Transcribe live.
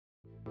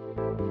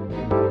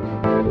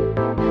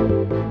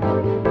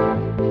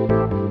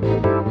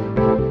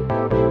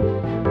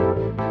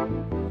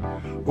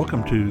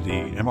to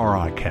the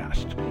MRI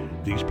Cast.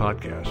 These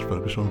podcasts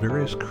focus on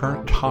various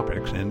current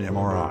topics in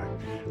MRI.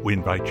 We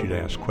invite you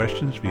to ask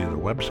questions via the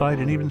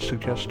website and even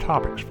suggest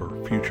topics for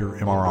future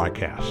MRI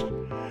casts.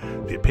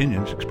 The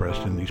opinions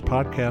expressed in these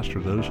podcasts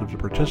are those of the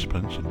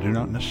participants and do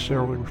not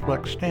necessarily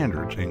reflect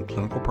standards in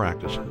clinical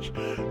practices,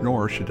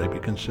 nor should they be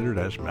considered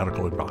as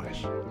medical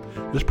advice.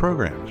 This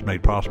program is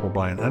made possible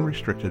by an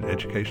unrestricted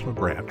educational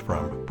grant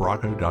from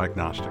Bracco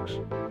Diagnostics.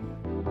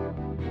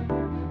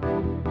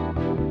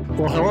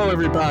 Well, hello,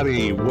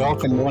 everybody.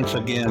 Welcome once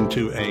again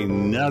to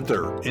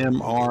another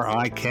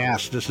MRI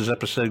Cast. This is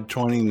episode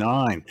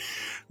 29.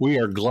 We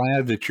are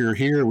glad that you're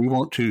here. We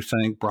want to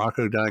thank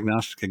Bracco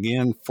Diagnostics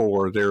again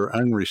for their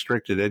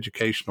unrestricted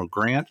educational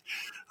grant.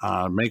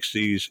 Makes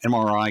these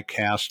MRI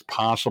casts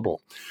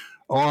possible.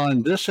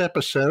 On this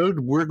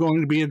episode, we're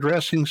going to be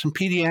addressing some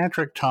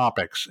pediatric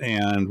topics,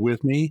 and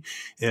with me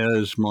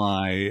is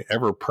my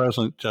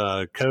ever-present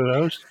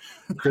co-host,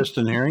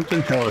 Kristen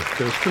Harrington. Hello,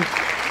 Kristen.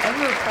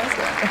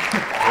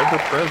 Ever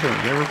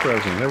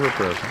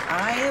present.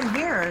 I am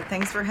here.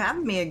 Thanks for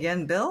having me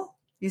again, Bill.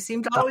 You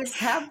seem to always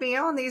have me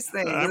on these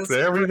things.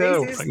 There we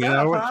go.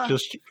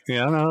 Just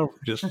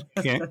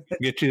can't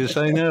get you to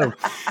say no.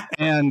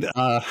 And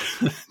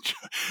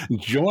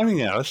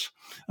joining us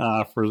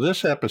for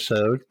this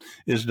episode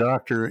is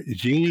Dr.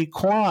 Jeannie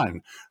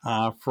Kwan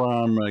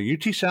from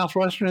UT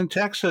Southwestern in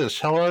Texas.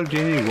 Hello,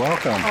 Jeannie.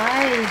 Welcome.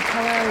 Hi.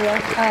 Hello.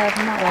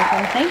 Not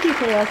welcome. Thank you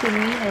for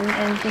welcoming me,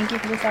 and thank you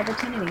for this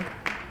opportunity.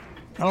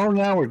 Oh,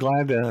 no, we're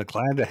glad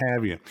to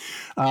have you.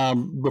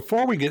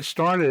 Before we get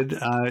started,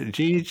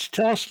 Jeannie,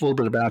 tell us a little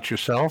bit about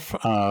yourself.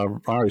 I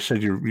already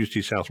said you're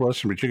UT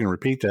Southwestern, but you can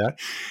repeat that.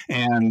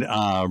 And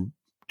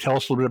tell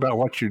us a little bit about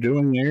what you're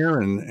doing there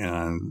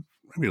and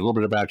maybe a little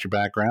bit about your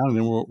background, and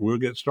then we'll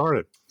get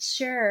started.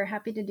 Sure.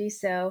 Happy to do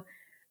so.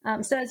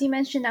 So as you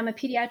mentioned, I'm a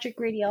pediatric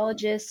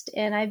radiologist,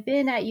 and I've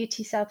been at UT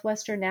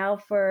Southwestern now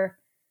for,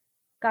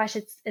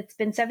 it's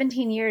been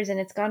 17 years, and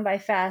it's gone by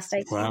fast.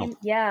 It's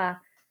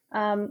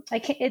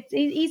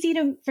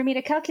easy for me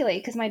to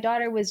calculate because my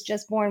daughter was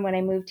just born when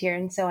I moved here.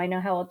 And so I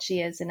know how old she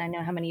is and I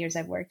know how many years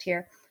I've worked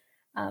here.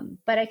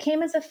 But I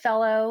came as a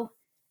fellow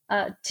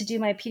to do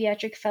my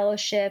pediatric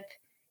fellowship,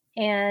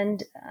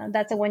 and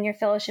that's a 1-year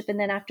fellowship. And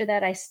then after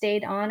that, I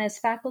stayed on as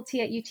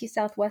faculty at UT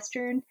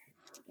Southwestern.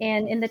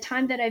 And in the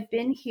time that I've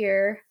been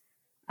here,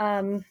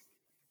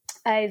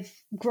 I've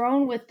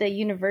grown with the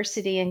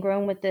university and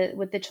grown with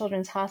the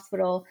Children's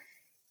Hospital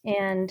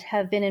and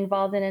have been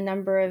involved in a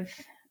number of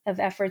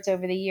efforts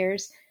over the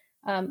years.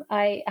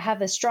 I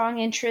have a strong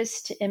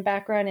interest and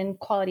background in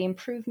quality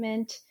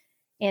improvement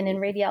and in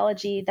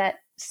radiology that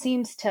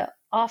seems to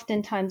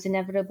oftentimes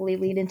inevitably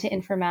lead into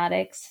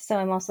informatics. So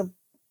I'm also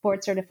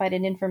board certified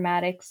in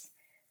informatics.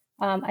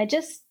 I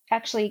just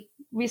actually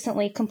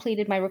recently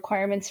completed my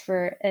requirements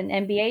for an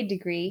MBA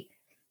degree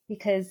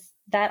because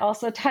that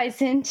also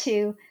ties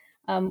into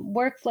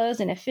workflows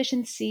and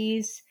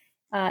efficiencies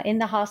in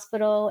the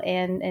hospital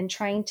and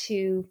trying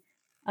to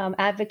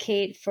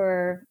advocate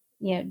for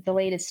the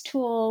latest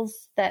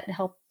tools that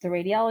help the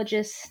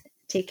radiologists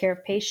take care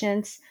of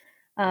patients.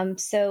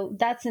 So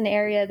that's an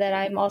area that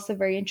I'm also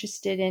very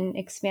interested in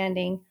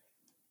expanding.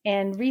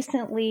 And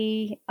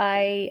recently,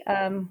 I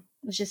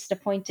was just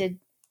appointed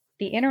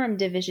the interim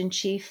division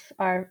chief.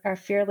 Our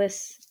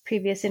fearless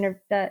previous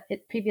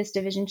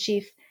division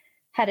chief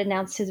had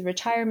announced his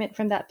retirement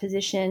from that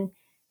position.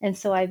 And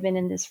so I've been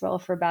in this role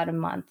for about a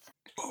month.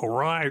 All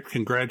right.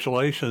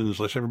 Congratulations.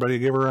 Let's everybody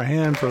give her a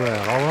hand for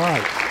that. All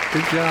right.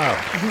 Good job.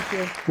 Thank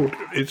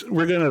you.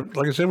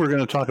 We're going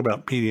to talk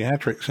about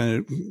pediatrics.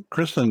 And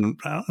Kristen,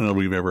 I don't know if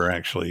we've ever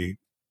actually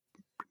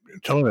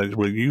told us,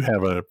 well, you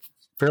have a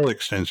fairly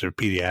extensive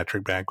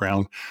pediatric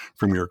background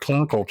from your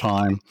clinical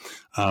time.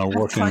 I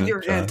thought you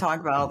were going to talk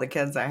about all the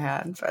kids I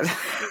had. But.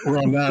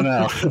 Well,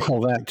 no,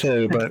 all that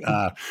too. But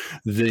I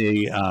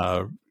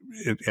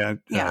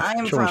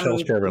am Children's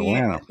Healthcare of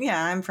Atlanta.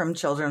 Yeah, I'm from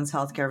Children's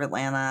Healthcare of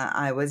Atlanta.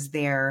 I was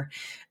there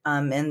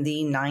in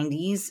the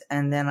 90s,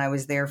 and then I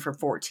was there for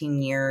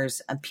 14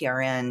 years, a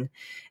PRN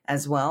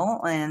as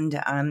well.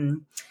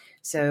 And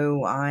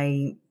so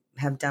I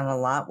have done a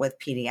lot with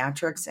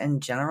pediatrics in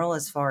general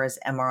as far as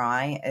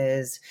MRI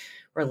is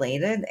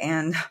related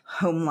and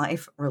home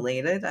life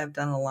related. I've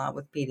done a lot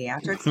with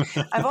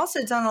pediatrics. I've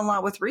also done a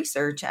lot with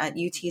research at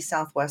UT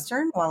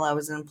Southwestern while I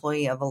was an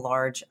employee of a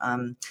large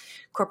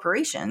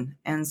corporation.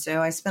 And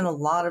so I spent a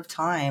lot of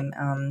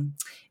time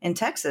in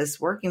Texas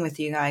working with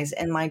you guys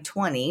in my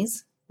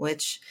 20s,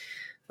 which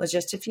was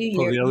just a few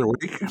years. The other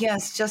week?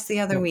 Yes, just the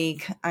other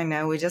week. I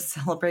know, we just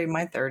celebrated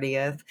my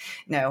 30th.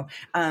 No,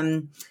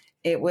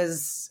 it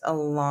was a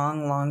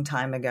long, long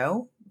time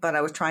ago. But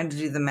I was trying to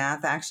do the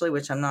math, actually,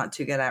 which I'm not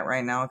too good at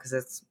right now because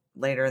it's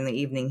later in the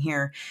evening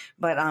here.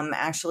 But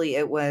actually,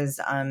 it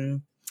was,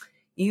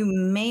 you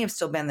may have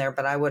still been there,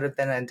 but I would have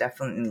been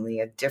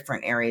definitely a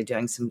different area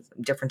doing some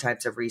different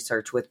types of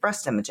research with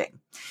breast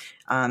imaging.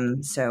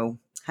 So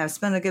have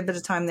spent a good bit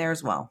of time there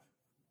as well.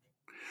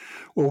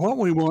 Well, what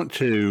we want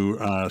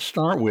to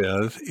start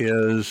with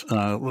is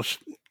let's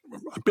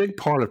a big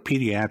part of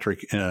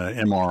pediatric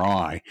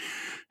MRI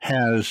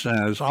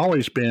has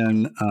always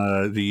been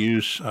the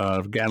use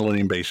of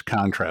gadolinium-based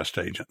contrast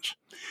agents.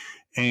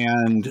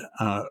 And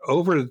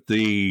over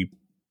the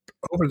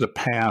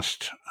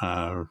past,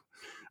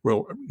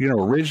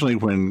 originally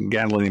when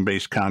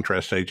gadolinium-based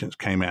contrast agents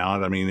came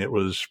out, I mean, it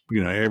was,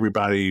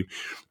 everybody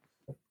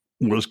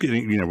was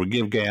getting, would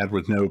give GAD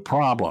with no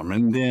problem.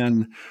 And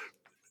then,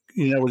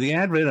 with the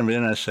advent of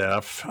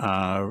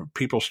NSF,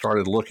 people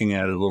started looking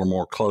at it a little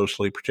more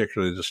closely,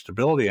 particularly the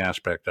stability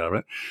aspect of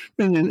it.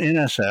 And in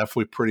NSF,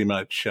 we pretty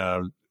much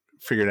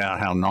figured out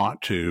how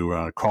not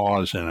to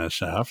cause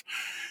NSF.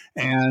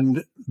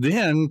 And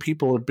then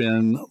people have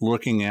been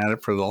looking at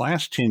it for the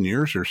last 10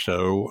 years or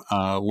so,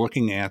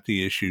 looking at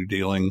the issue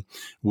dealing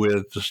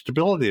with the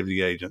stability of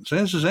the agents. And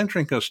this is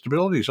interesting because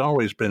stability has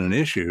always been an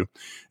issue.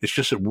 It's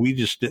just that we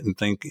just didn't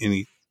think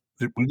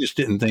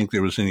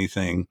there was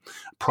anything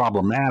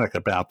problematic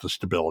about the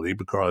stability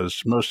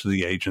because most of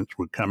the agents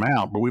would come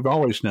out, but we've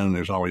always known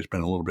there's always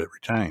been a little bit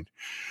retained.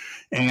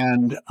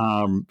 And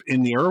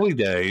in the early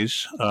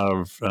days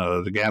of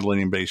the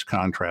gadolinium-based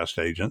contrast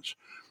agents,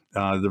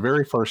 the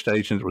very first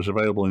agent that was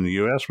available in the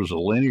U.S. was a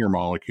linear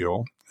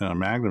molecule,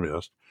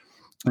 Magnavist.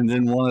 And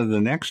then one of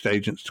the next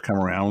agents to come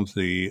around was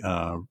the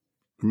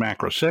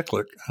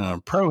macrocyclic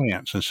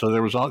Prohance. And so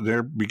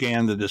there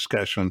began the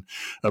discussion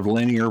of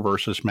linear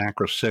versus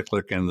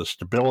macrocyclic and the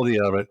stability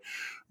of it.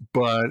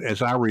 But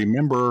as I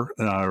remember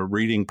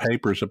reading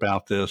papers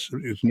about this,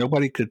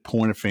 nobody could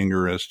point a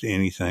finger as to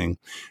anything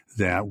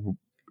that,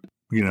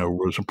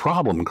 was a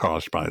problem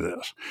caused by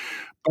this.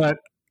 But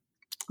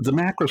the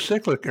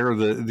macrocyclic or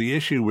the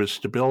issue with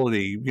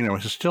stability,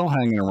 is still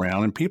hanging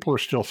around and people are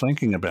still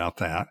thinking about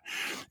that.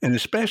 And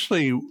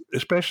especially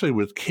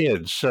with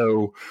kids.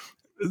 So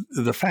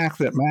the fact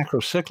that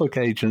macrocyclic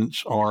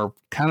agents are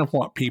kind of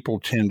what people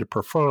tend to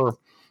prefer,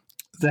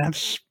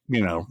 that's,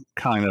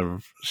 kind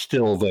of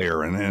still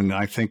there. And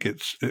I think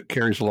it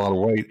carries a lot of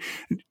weight.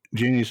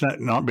 Jeannie's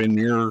that not been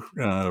your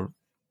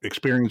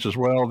experience as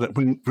well, that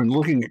when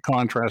looking at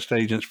contrast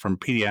agents from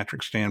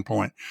pediatric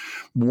standpoint,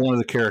 one of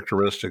the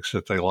characteristics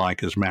that they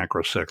like is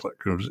macrocyclic.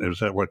 Is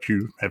that what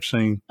you have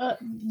seen?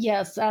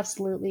 Yes,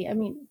 absolutely. I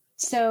mean,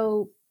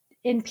 so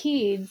in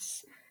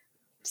peds,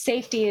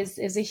 safety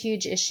is a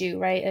huge issue,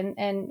 right?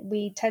 And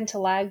we tend to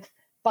lag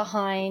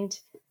behind,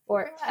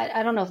 or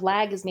I don't know if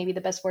lag is maybe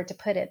the best word to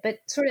put it, but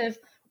sort of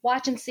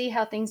watch and see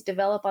how things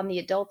develop on the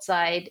adult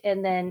side.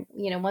 And then,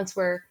 once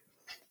we're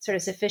sort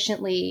of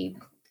sufficiently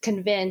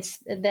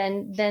convinced,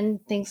 then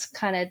things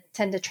kind of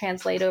tend to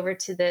translate over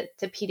to the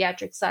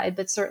pediatric side.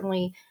 But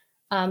certainly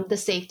the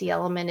safety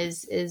element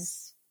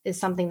is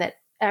something that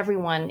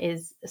everyone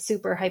is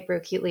super hyper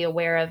acutely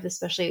aware of,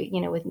 especially,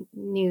 with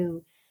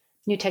new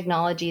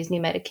technologies, new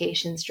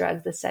medications,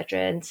 drugs, et cetera.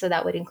 And so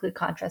that would include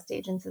contrast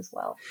agents as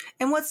well.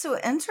 And what's so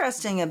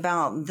interesting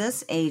about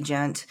this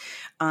agent,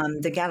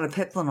 the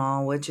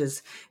gadopiclinol, which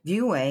is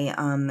Vue,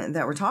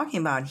 that we're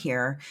talking about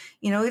here,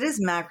 it is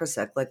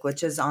macrocyclic,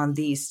 which is on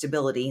the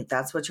stability.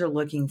 That's what you're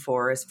looking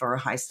for, is for a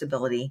high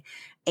stability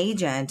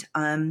agent.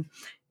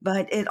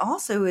 But it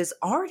also is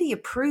already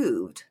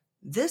approved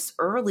this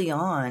early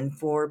on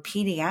for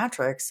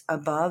pediatrics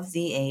above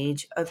the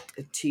age of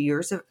 2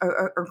 years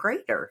or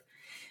greater.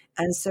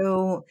 And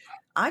so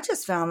I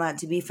just found that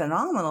to be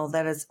phenomenal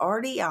that it's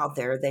already out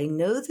there. They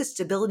know the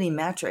stability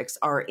metrics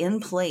are in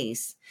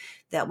place,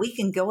 that we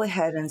can go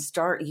ahead and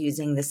start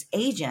using this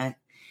agent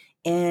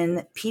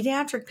in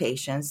pediatric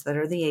patients that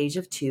are the age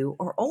of 2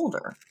 or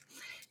older.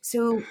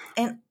 So,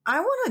 and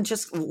I want to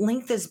just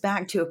link this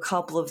back to a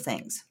couple of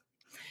things.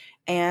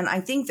 And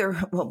I think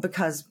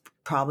because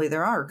probably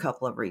there are a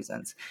couple of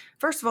reasons.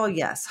 First of all,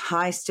 yes,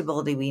 high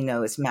stability we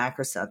know is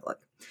macrocyclic.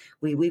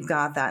 We've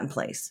got that in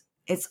place.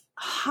 It's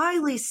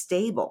highly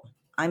stable.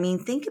 I mean,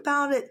 think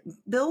about it.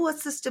 Bill,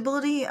 what's the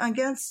stability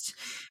against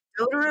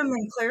Dotarim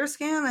and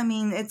Clariscan? I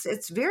mean,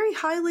 it's very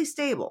highly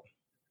stable.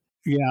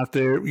 Yeah,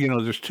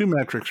 there's two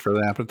metrics for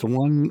that, but the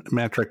one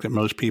metric that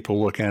most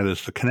people look at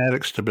is the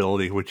kinetic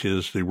stability, which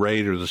is the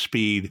rate or the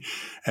speed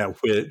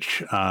at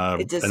which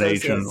an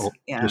agent will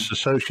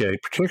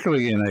dissociate,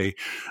 particularly and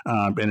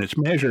it's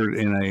measured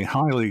in a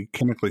highly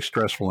chemically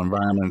stressful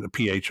environment, a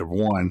pH of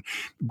 1,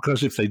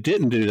 because if they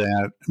didn't do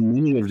that,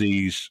 many of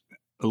these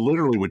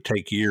literally would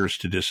take years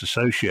to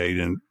dissociate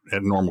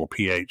at normal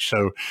pH.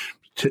 So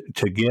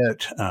to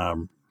get,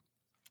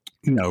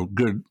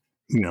 good,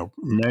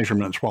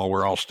 measurements while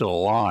we're all still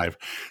alive,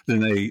 then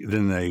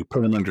they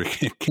put them under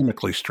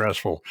chemically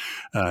stressful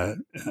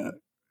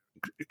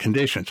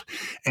conditions.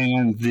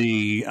 And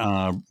the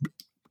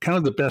kind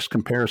of the best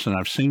comparison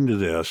I've seen to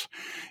this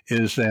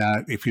is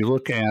that if you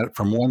look at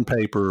from one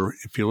paper,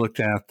 if you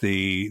looked at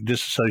the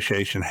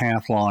dissociation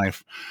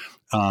half-life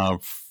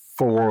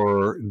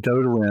for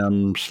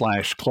Dotarim /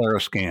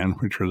 Clariscan,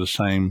 which are the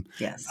same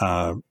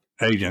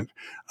agent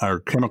or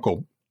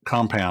chemical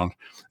compound,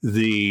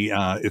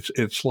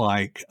 it's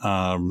like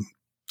 4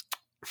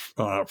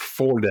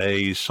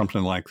 days,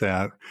 something like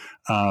that,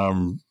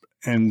 and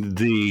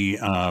the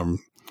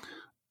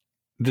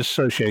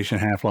dissociation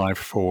half-life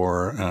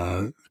for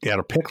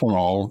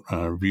gadopiclinol,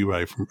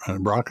 VUA from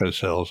Bracco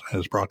cells,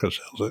 as Bracco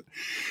sells it,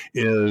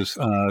 is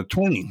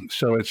 20.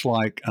 So it's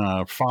like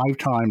 5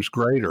 times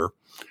greater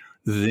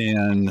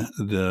than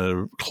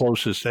the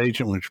closest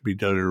agent, which would be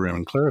dodaririm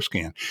and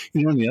Clariscan.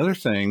 And the other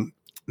thing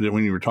that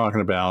when you were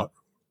talking about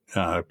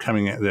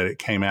that it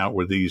came out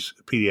with these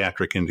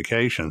pediatric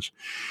indications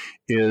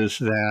is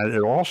that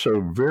it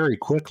also very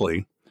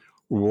quickly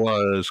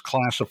was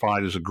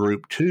classified as a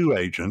Group 2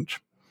 agent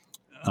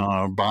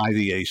by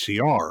the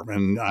ACR.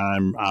 And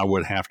I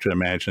would have to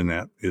imagine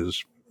that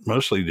is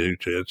mostly due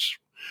to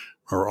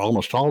or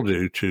almost all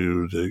due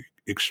to the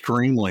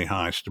extremely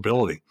high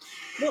stability.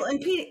 Well, in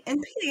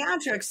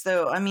pediatrics,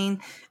 though, I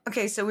mean,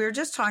 okay, so we were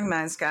just talking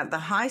about it's got the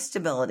high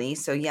stability.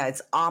 So, yeah,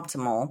 it's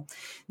optimal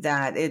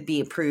that it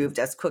be approved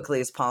as quickly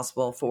as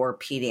possible for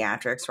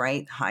pediatrics,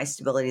 right? High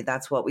stability,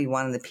 that's what we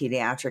want in the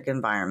pediatric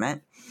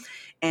environment.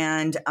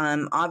 And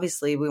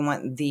obviously, we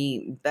want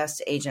the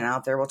best agent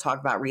out there. We'll talk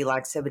about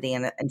relaxivity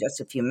in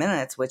just a few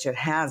minutes, which it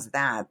has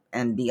that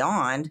and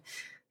beyond,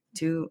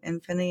 to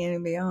infinity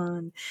and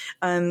beyond.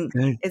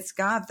 It's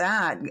got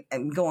that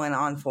going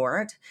on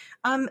for it.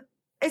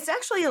 It's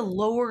actually a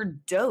lower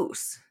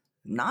dose,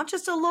 not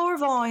just a lower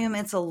volume.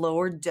 It's a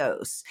lower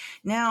dose.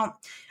 Now,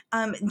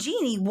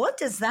 Jeannie, what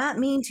does that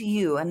mean to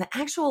you? An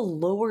actual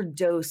lower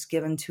dose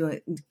given to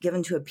a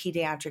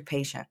pediatric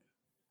patient?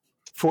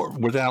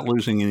 Without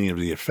losing any of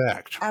the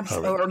effect.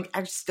 Absolutely.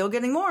 Or still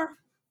getting more,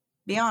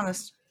 be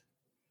honest.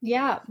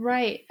 Yeah,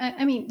 right.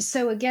 I mean,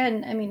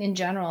 in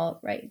general,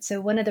 right. So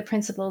one of the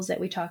principles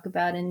that we talk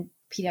about in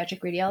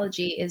pediatric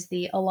radiology is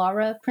the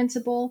ALARA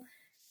principle,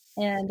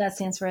 and that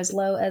stands for as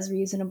low as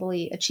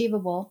reasonably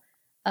achievable.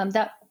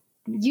 That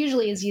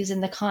usually is used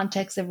in the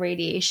context of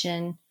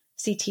radiation,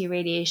 CT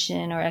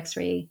radiation or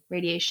X-ray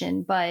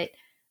radiation, but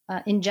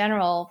in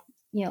general,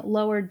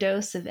 lower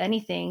dose of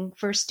anything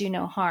first do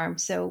no harm.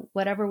 So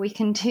whatever we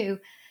can do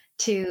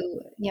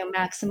to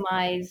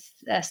maximize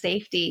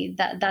safety,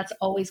 that's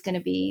always going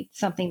to be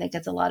something that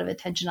gets a lot of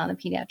attention on the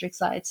pediatric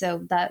side.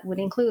 So that would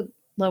include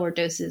lower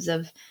doses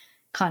of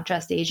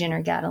contrast agent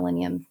or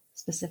gadolinium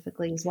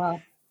specifically as well.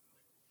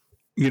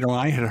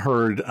 I had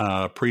heard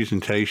a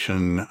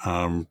presentation,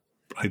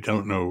 I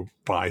don't know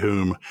by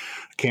whom,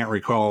 I can't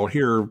recall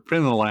here,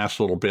 in the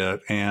last little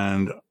bit,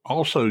 and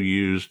also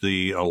used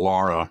the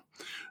ALARA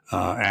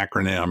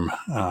acronym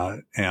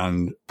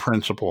and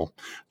principle,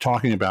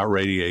 talking about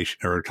radiation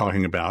or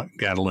talking about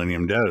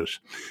gadolinium dose.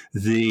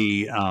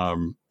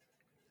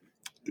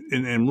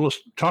 And we'll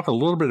talk a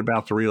little bit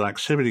about the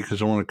relaxivity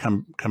because I want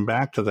to come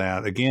back to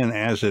that again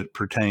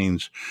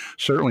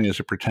certainly as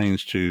it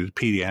pertains to the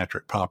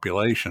pediatric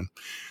population.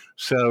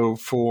 So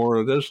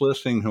for those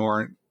listening who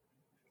aren't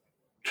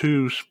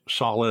too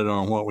solid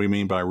on what we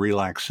mean by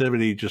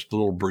relaxivity, just a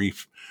little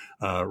brief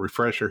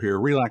refresher here.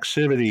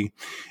 Relaxivity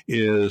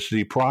is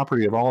the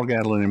property of all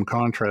gadolinium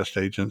contrast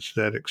agents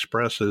that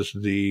expresses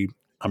the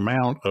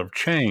amount of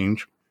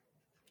change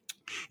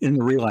in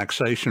the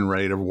relaxation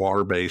rate of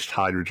water-based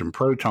hydrogen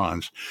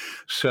protons.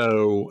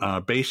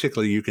 So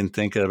basically, you can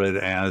think of it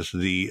as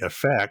the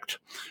effect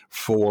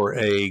for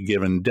a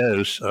given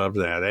dose of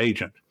that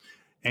agent.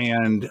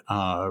 And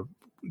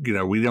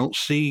we don't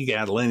see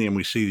gadolinium,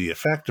 we see the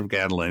effect of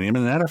gadolinium,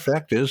 and that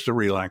effect is the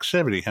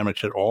relaxivity, how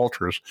much it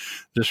alters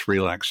this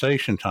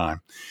relaxation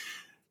time.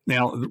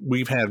 Now,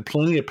 we've had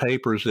plenty of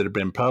papers that have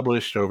been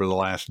published over the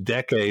last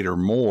decade or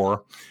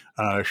more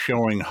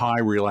showing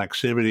high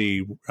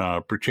relaxivity,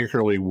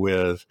 particularly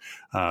with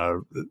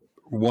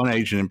one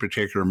agent in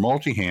particular,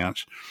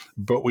 Multihance,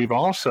 but we've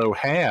also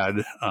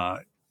had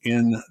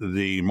in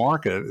the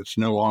market, it's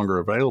no longer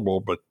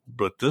available, but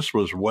this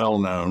was well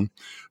known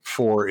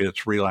for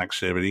its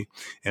relaxivity,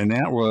 and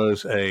that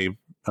was a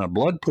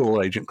blood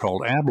pool agent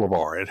called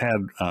Ablavar. It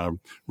had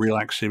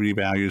relaxivity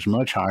values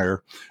much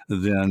higher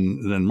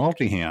than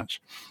Multihance,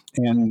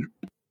 and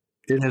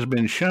it has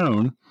been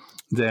shown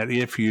that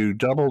if you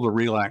double the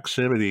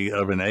relaxivity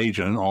of an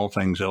agent, all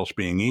things else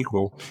being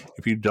equal,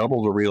 if you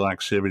double the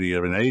relaxivity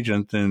of an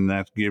agent, then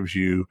that gives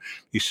you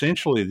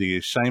essentially the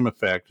same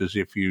effect as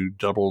if you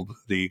doubled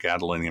the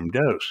gadolinium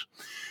dose.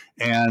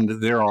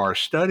 And there are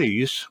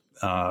studies,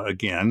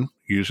 again,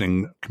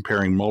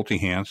 comparing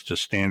Multihance to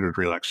standard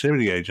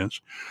relaxivity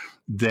agents,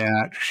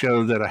 that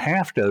show that a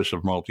half dose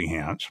of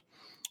Multihance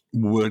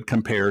would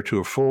compare to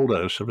a full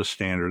dose of a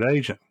standard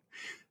agent.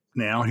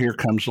 Now, here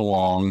comes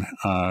along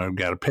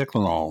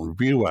gadopiclinol,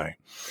 VUA.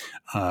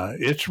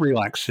 Its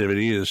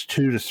relaxivity is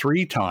 2 to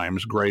 3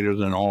 times greater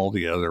than all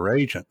the other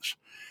agents.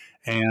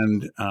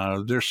 And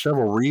there's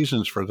several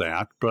reasons for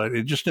that, but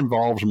it just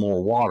involves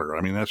more water.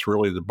 I mean, that's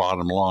really the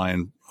bottom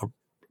line,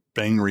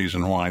 main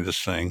reason why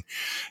this thing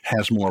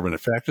has more of an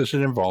effect is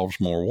it involves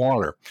more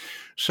water.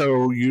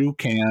 So you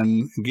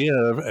can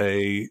give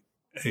a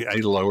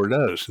lower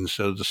dose. And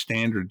so the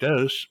standard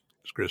dose,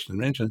 as Kristen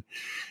mentioned,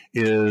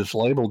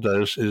 labeled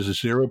dose is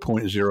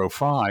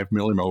 0.05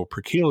 millimole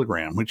per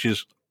kilogram, which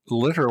is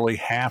literally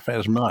half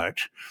as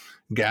much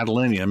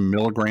gadolinium,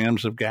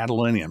 milligrams of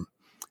gadolinium,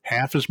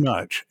 half as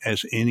much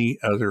as any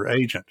other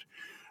agent.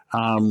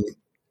 Um,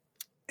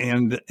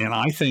 and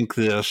I think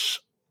this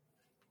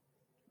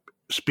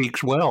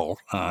speaks well,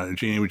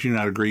 Jeannie, would you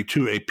not agree,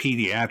 to a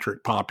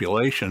pediatric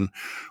population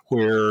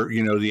where,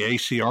 the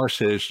ACR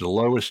says the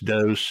lowest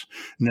dose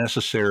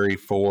necessary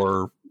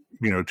for,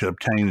 to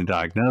obtain a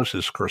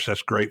diagnosis. Of course,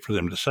 that's great for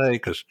them to say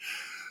because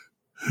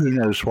who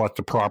knows what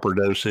the proper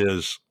dose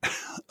is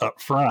up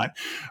front.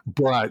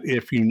 But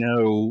if you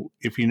know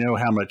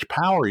how much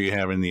power you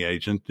have in the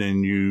agent,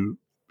 then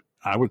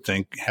I would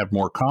think, have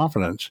more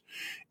confidence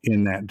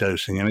in that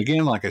dosing. And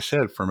again, like I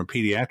said, from a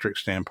pediatric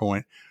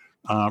standpoint,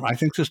 I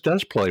think this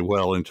does play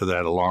well into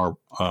that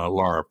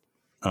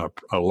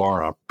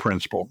ALARA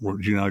principle.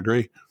 Would you not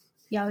agree?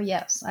 Yeah,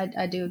 yes,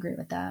 I do agree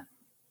with that.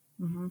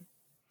 Mm-hmm.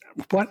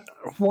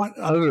 What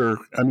other?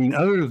 I mean,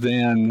 other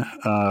than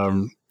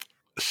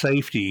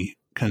safety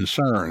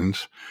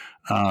concerns,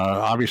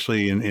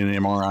 obviously in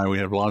MRI we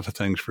have lots of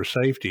things for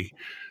safety.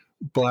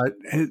 But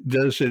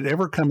does it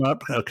ever come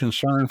up a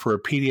concern for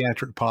a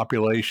pediatric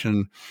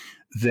population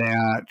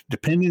that,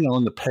 depending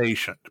on the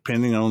patient,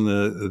 depending on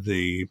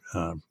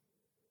the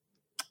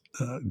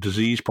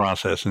disease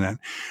process, and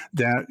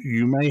that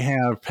you may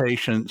have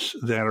patients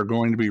that are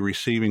going to be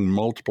receiving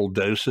multiple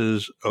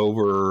doses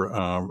over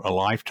a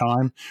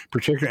lifetime,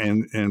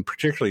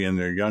 particularly in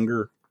their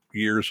younger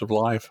years of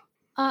life?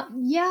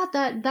 Yeah,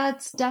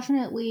 that's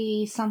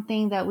definitely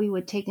something that we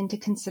would take into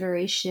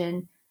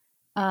consideration.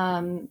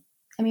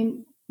 I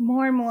mean,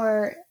 more and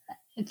more,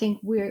 I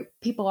think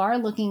people are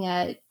looking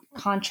at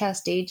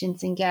contrast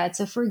agents in GAD.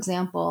 So, for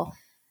example,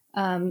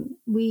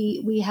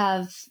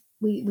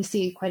 we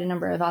see quite a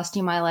number of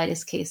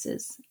osteomyelitis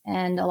cases,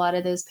 and a lot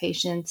of those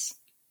patients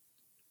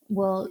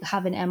will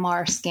have an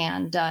MR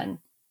scan done.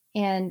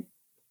 And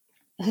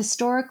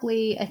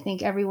historically, I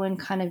think everyone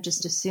kind of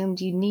just assumed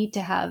you need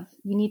to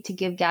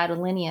give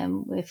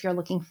gadolinium if you're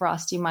looking for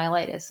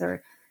osteomyelitis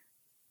or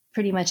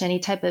pretty much any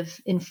type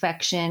of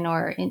infection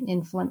or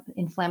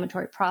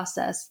inflammatory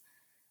process.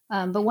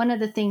 But one of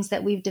the things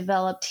that we've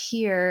developed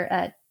here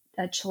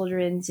at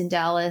Children's in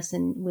Dallas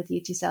and with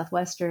UT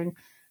Southwestern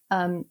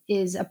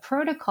is a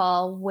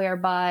protocol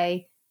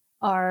whereby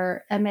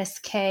our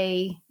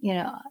MSK,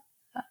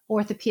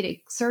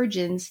 orthopedic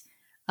surgeons,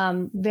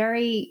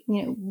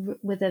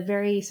 with a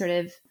very sort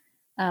of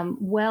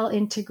well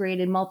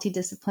integrated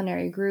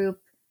multidisciplinary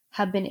group,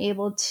 have been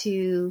able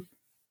to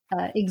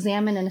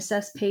examine and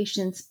assess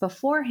patients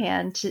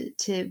beforehand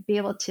to be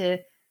able to,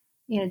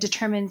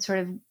 determine sort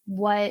of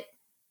what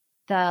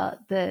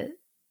the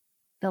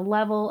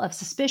level of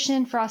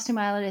suspicion for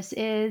osteomyelitis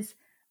is,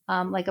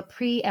 like a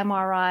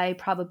pre-MRI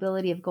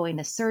probability of going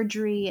to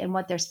surgery and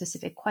what their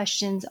specific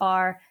questions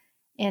are.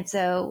 And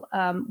so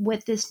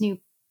with this new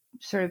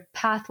sort of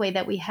pathway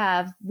that we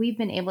have, we've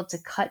been able to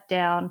cut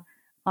down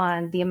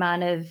on the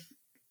amount of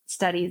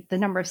studies, the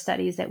number of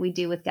studies that we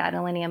do with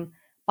gadolinium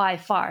by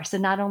far. So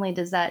not only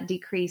does that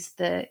decrease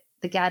the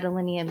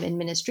gadolinium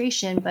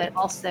administration, but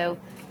also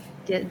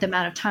the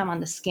amount of time on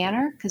the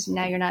scanner, because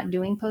now you're not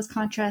doing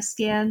post-contrast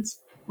scans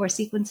or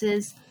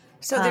sequences.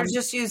 So they're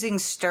just using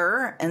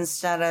STIR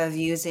instead of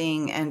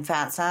using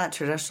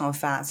traditional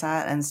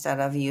FATSAT instead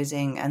of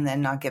using, and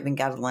then not giving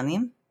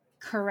gadolinium?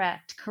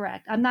 Correct.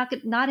 I'm not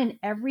in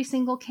every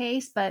single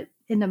case, but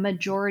in the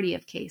majority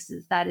of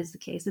cases, that is the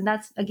case. And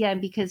that's, again,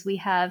 because we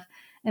have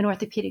an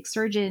orthopedic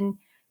surgeon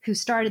who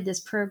started this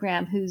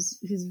program, who's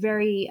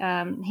very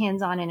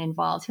hands-on and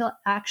involved. He'll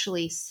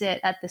actually sit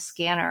at the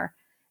scanner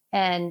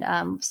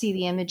and see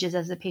the images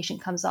as the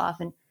patient comes off.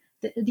 And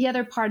the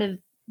other part of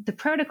the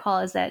protocol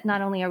is that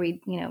not only are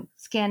we,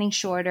 scanning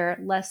shorter,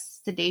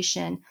 less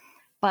sedation,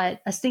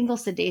 but a single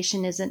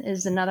sedation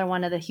is another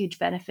one of the huge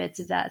benefits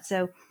of that.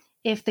 So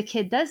if the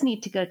kid does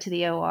need to go to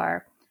the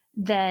OR,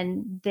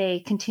 then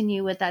they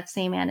continue with that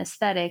same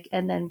anesthetic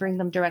and then bring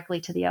them directly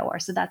to the OR.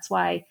 So that's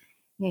why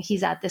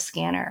he's at the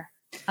scanner.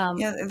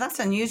 Yeah, that's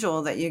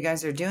unusual that you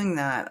guys are doing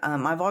that.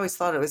 I've always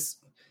thought it was,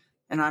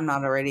 and I'm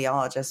not a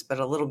radiologist, but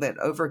a little bit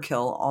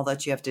overkill, all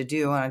that you have to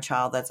do on a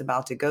child that's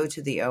about to go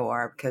to the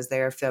OR because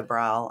they are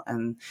febrile.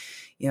 And,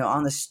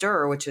 on the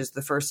STIR, which is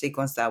the first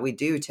sequence that we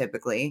do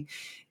typically,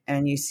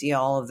 and you see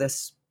all of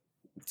this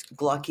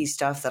glucky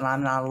stuff that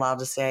I'm not allowed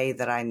to say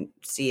that I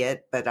see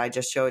it, but I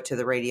just show it to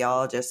the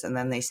radiologist, and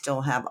then they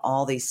still have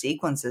all these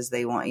sequences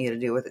they want you to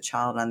do with a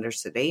child under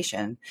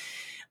sedation.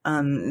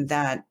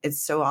 That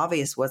it's so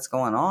obvious what's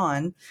going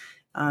on.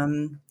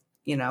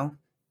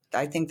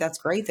 I think that's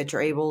great that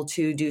you're able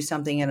to do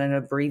something in an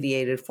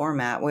abbreviated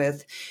format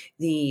with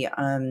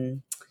being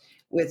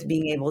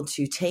able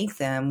to take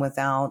them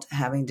without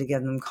having to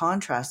give them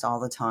contrast all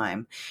the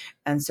time.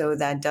 And so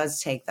that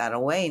does take that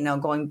away. Now,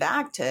 going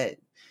back to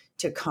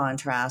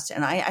contrast,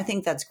 and I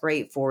think that's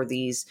great for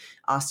these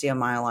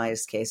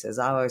osteomyelitis cases.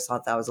 I always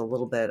thought that was a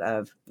little bit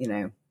of,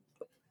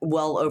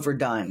 well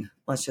overdone,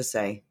 let's just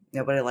say.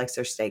 Nobody likes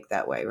their steak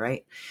that way,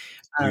 right?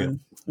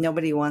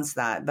 Nobody wants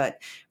that.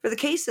 But for the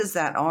cases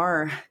that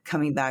are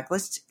coming back,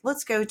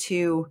 let's go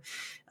to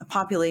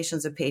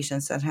populations of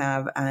patients that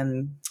have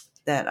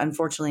that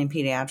unfortunately in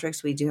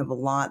pediatrics, we do have a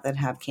lot that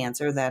have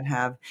cancer, that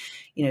have,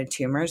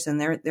 tumors, and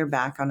they're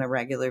back on a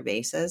regular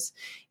basis.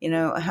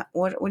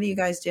 What are you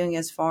guys doing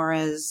as far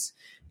as,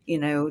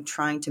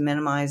 trying to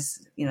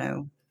minimize,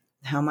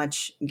 how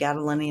much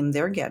gadolinium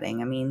they're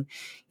getting? I mean,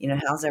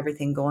 how's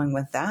everything going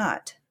with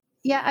that?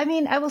 Yeah, I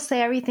mean, I will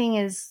say everything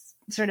is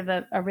sort of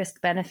a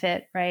risk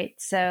benefit, right?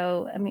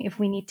 So, I mean, if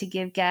we need to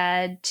give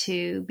GAD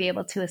to be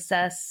able to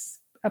assess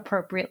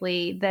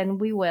appropriately, then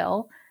we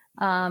will.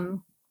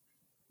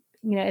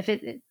 If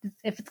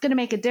it's going to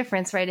make a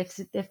difference, right?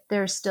 If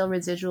there's still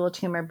residual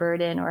tumor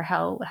burden or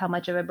how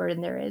much of a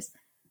burden there is,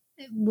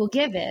 we'll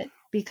give it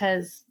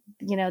because,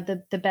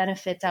 the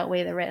benefits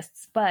outweigh the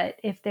risks. But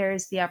if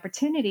there's the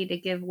opportunity to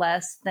give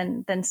less,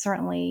 then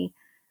certainly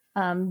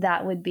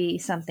that would be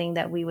something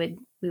that we would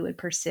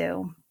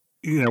pursue.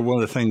 One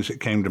of the things that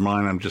came to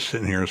mind, I'm just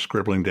sitting here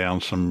scribbling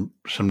down some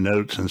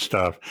notes and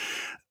stuff.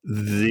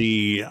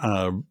 The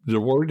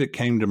word that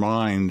came to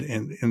mind,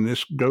 and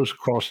this goes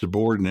across the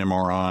board in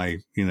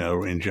MRI,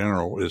 in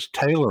general, is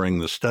tailoring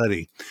the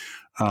study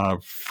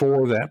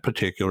for that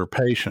particular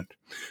patient.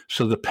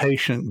 So the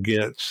patient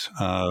gets,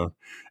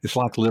 it's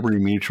like Liberty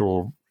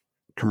Mutual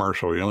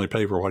commercial. You only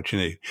pay for what you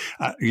need.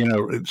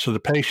 So the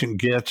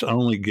patient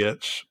only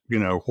gets,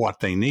 what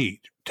they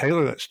need.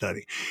 Tailor that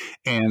study.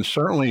 And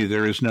certainly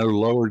there is no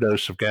lower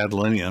dose of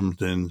gadolinium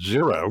than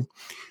 0.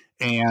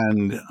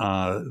 And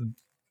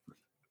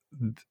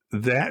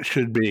that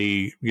should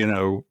be,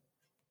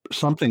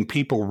 something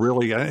people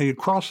really,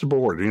 across the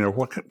board,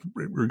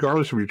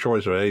 regardless of your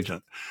choice of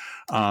agent,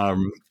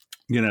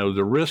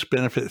 the risk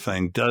benefit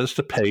thing, does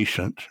the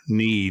patient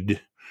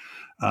need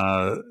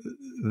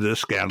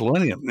this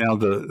gadolinium? Now,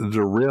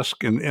 the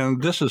risk,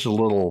 and this is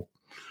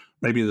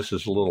maybe this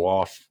is a little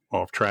off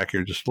track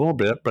here just a little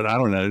bit, but I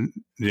don't know,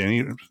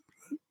 Jenny,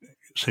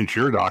 since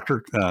you're a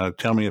doctor,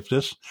 tell me if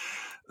this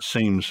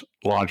seems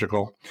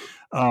logical.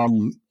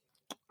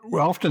 We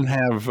often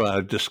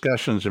have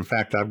discussions. In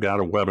fact, I've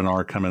got a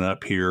webinar coming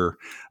up here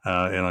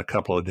in a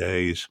couple of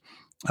days.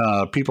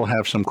 People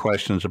have some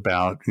questions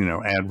about,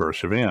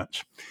 adverse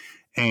events.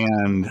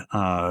 And,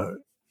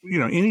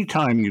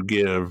 anytime you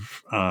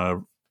give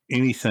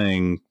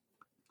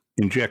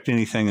inject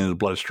anything in the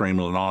bloodstream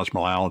with an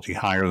osmolality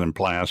higher than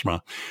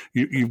plasma,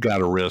 you've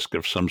got a risk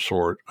of some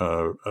sort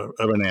of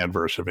an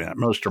adverse event.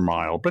 Most are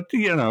mild, but,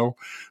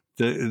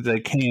 they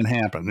can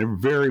happen. They're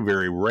very,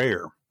 very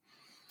rare.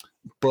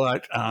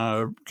 But,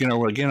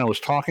 again, I was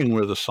talking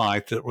with a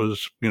site that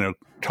was,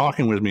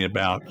 talking with me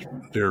about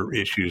their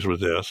issues with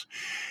this.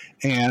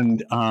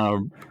 And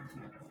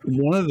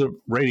one of the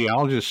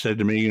radiologists said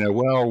to me,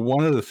 well,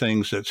 one of the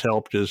things that's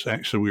helped is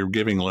actually we were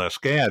giving less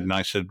GAD. And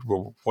I said,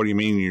 well, what do you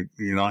mean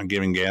you're not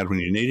giving GAD when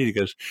you need it? He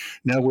goes,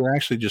 no, we're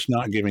actually just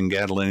not giving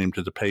gadolinium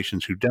to the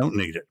patients who don't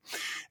need it.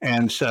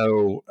 And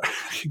so,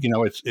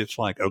 it's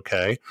like,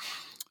 okay,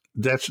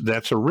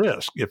 that's a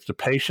risk. If the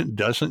patient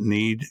doesn't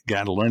need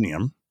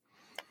gadolinium,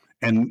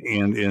 and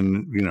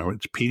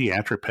it's a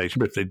pediatric patient,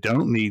 but if they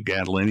don't need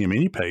gadolinium,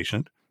 any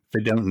patient, if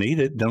they don't need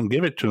it, don't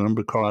give it to them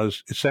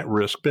because it's that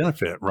risk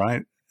benefit,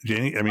 right,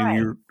 Jenny? I mean,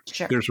 right.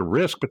 Sure. There's a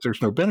risk, but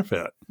there's no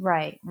benefit.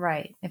 Right.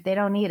 If they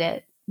don't need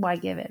it, why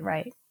give it?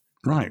 Right.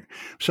 Right.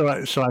 So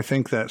I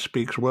think that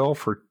speaks well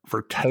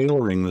for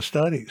tailoring the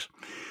studies.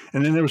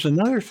 And then there was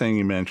another thing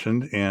you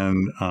mentioned,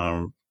 and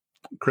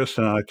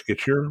Kristen, I'd like to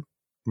get your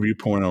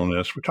viewpoint on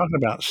this. We're talking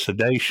about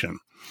sedation.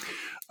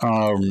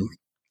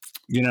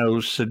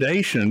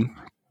 Sedation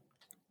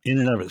in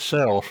and of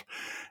itself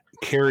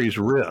carries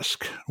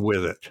risk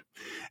with it.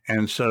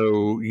 And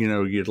so,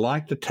 you'd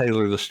like to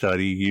tailor the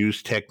study,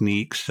 use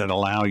techniques that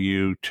allow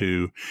you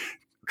to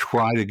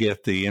try to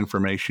get the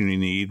information you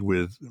need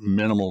with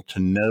minimal to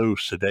no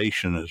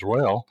sedation as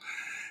well.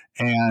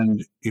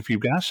 And if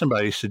you've got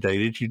somebody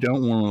sedated, you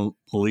don't want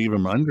to leave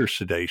them under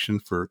sedation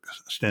for an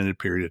extended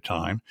period of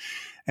time.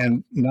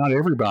 And not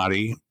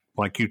everybody,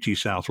 like UT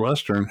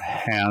Southwestern,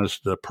 has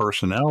the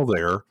personnel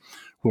there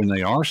when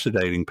they are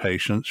sedating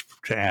patients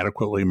to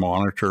adequately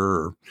monitor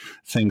or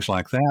things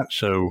like that.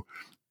 So,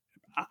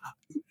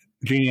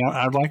 Jeannie,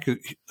 I'd like to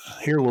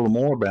hear a little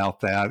more about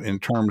that in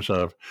terms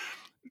of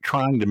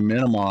trying to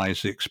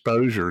minimize the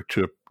exposure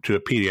to a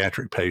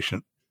pediatric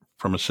patient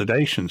from a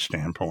sedation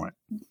standpoint.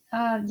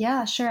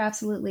 Yeah, sure,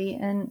 absolutely.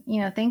 And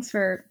thanks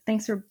for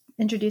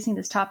introducing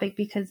this topic,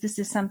 because this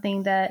is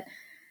something that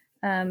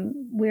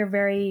we're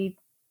very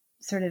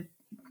sort of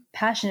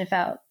passionate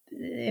about.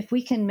 If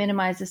we can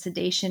minimize the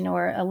sedation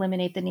or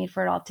eliminate the need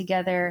for it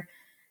altogether,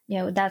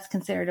 that's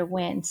considered a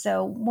win.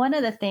 So one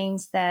of the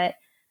things that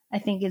I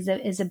think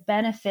is a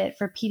benefit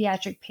for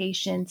pediatric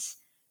patients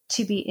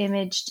to be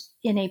imaged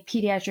in a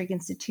pediatric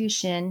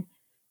institution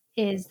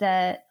is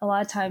that a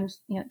lot of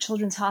times,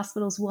 children's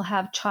hospitals will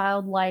have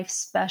child life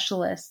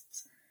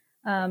specialists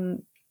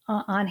on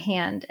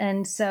hand.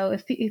 And so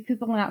if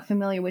people are not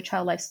familiar with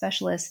child life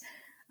specialists,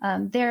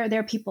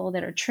 they're people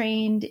that are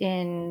trained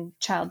in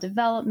child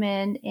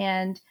development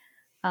and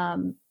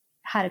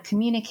how to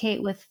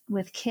communicate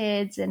with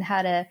kids and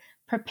how to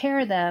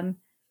prepare them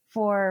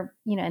for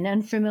an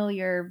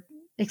unfamiliar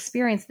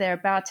experience they're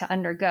about to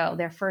undergo,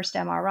 their first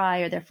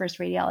MRI or their first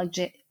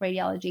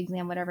radiology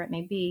exam, whatever it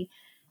may be,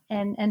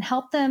 and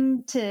help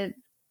them to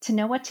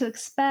know what to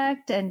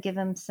expect and give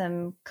them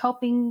some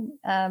coping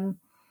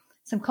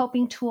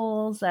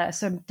tools,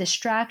 some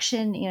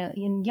distraction.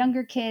 In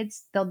younger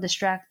kids, they'll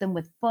distract them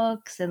with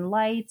books and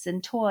lights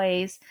and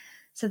toys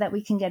so that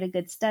we can get a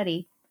good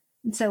study.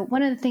 And so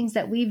one of the things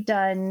that we've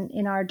done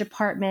in our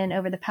department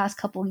over the past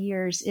couple of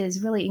years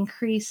is really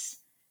increase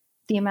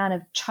the amount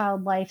of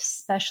child life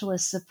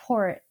specialist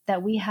support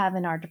that we have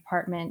in our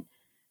department.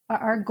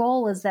 Our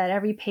goal is that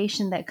every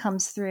patient that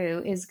comes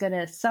through is going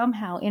to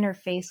somehow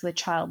interface with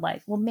child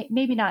life. Well,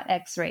 maybe not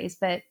X-rays,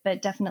 but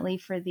definitely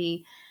for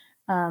the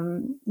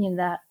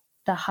the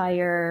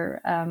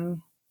higher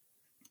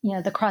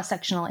the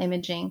cross-sectional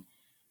imaging,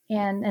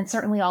 and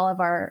certainly all of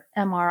our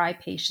MRI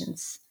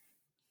patients.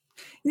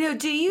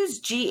 Do you use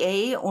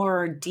GA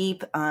or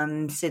deep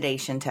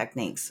sedation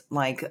techniques,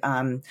 like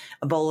a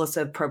bolus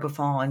of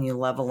propofol and you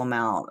level them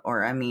out?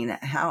 Or,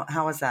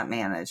 how is that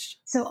managed?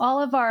 So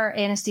all of our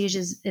anesthesia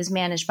is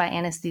managed by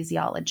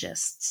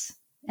anesthesiologists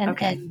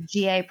and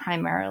GA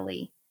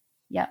primarily.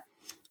 Yep.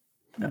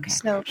 Okay.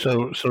 So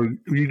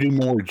you do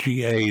more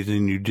GA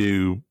than you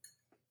do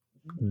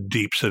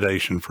deep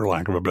sedation, for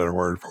lack of a better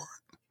word for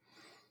it.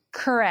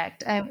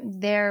 Correct.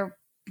 They're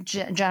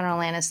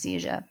general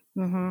anesthesia.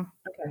 Mm-hmm.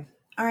 Okay.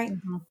 All right.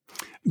 Mm-hmm.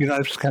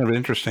 It's kind of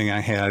interesting. I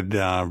had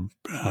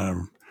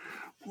in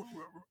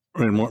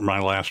my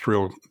last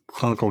real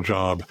clinical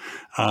job,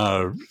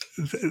 and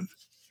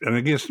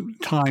I guess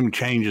time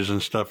changes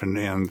and stuff,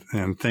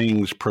 and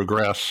things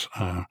progress.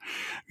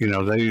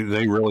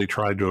 They really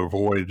tried to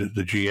avoid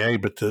the GA,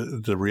 but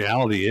the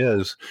reality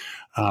is,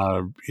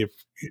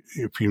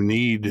 if you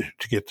need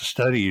to get the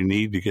study, you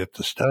need to get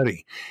the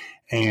study.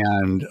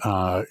 And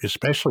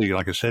especially,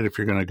 like I said, if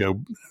you're going to go,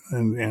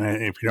 and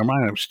if you don't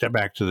mind, I'll step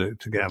back to the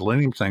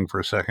gadolinium thing for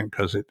a second,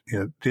 because it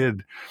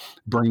did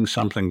bring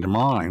something to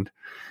mind.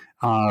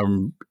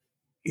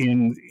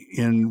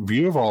 In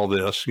view of all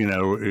this,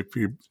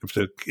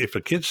 if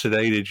a kid's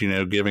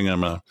sedated, giving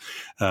them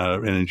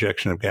an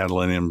injection of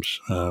gadolinium's,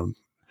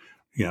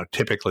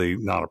 typically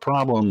not a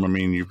problem.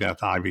 You've got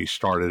the IV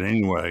started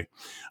anyway,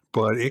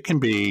 but it can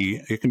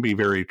be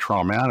very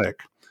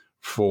traumatic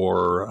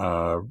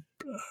for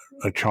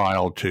a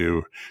child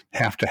to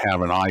have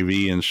an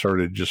IV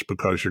inserted just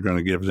because you're going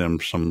to give them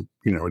some,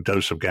 a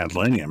dose of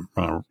gadolinium,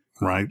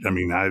 right?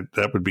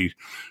 That would be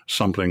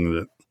something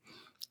that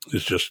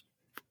is just,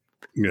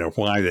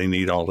 why they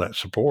need all that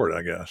support,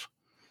 I guess.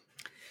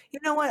 You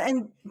know what?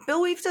 And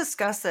Bill, we've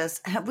discussed this.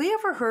 Have we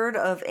ever heard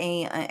of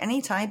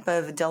any type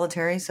of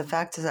deleterious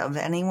effect of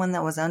anyone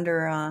that was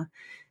under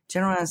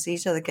general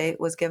anesthesia that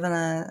was given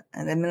an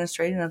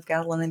administration of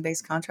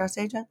gadolinium-based contrast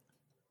agent?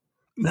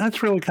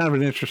 That's really kind of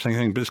an interesting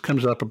thing. This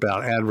comes up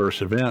about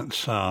adverse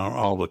events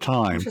all the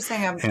time.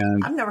 Interesting.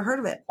 I've never heard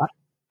of it.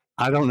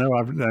 I don't know.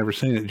 I've never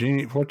seen it.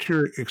 Jeannie, what's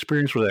your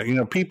experience with that?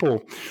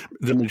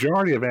 The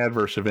majority of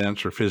adverse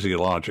events are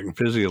physiologic.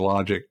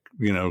 Physiologic,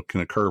 can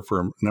occur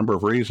for a number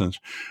of reasons,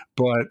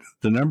 but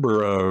the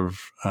number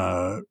of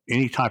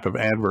any type of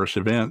adverse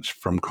events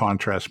from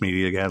contrast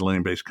media,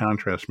 gadolinium-based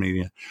contrast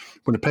media,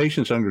 when the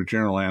patient's under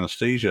general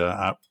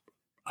anesthesia,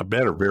 I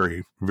bet are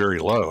very, very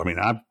low. In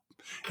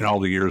all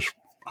the years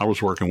I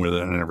was working with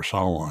it, I never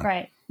saw one.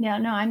 Right. Yeah.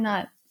 No, I'm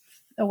not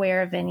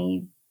aware of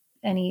any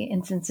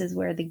instances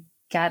where the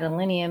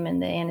gadolinium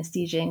and the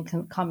anesthesia in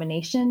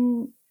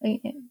combination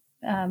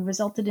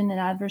resulted in an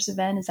adverse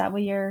event. Is that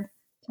what you're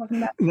talking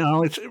about?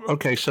 No, it's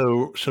okay.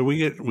 So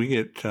we in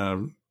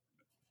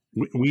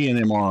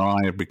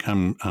MRI have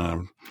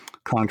become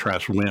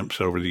contrast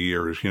wimps over the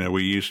years.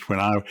 We used,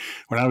 when I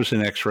was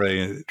in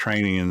X-ray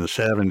training in the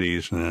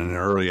 70s and in the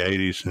early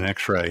 80s in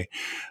X-ray,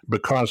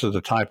 because of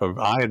the type of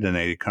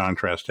iodinated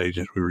contrast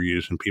agents we were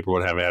using, people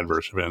would have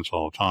adverse events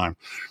all the time,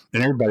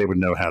 and everybody would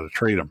know how to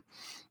treat them.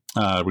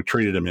 We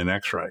treated them in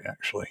X-ray,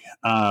 actually,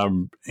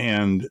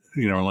 and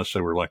unless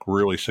they were like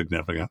really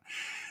significant.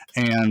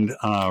 And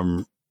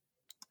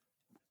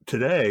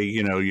today,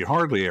 you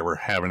hardly ever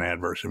have an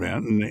adverse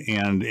event,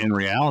 and in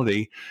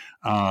reality,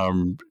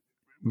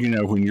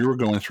 when you were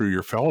going through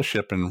your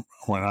fellowship, and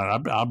when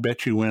I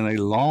bet you went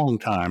a long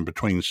time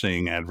between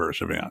seeing adverse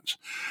events.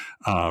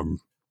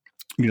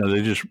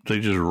 They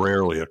just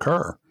rarely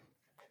occur,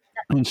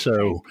 and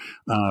so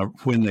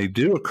when they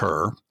do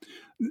occur,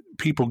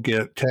 people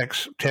get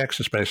techs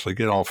especially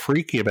get all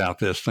freaky about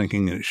this,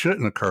 thinking that it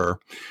shouldn't occur,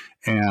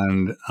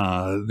 and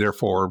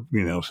therefore,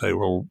 say,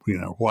 well,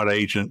 what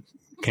agent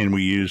can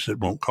we use that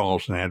won't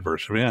cause an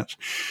adverse event?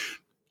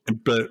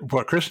 But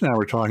what Chris and I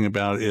were talking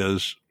about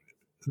is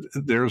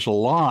there's a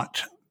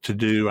lot to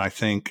do, I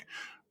think,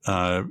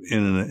 in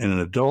an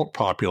adult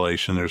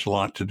population. There's a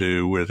lot to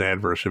do with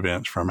adverse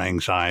events from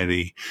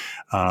anxiety,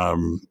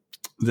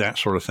 that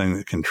sort of thing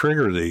that can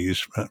trigger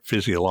these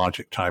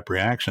physiologic type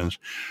reactions.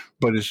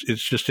 But it's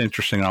just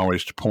interesting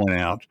always to point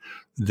out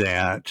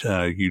that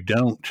you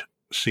don't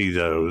see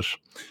those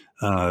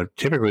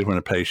typically when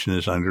a patient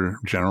is under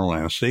general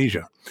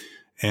anesthesia.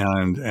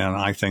 And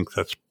I think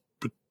that's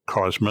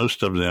because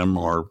most of them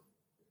are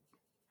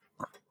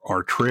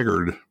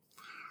triggered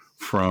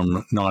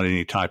from not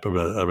any type of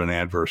an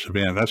adverse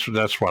event.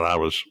 That's what I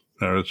was.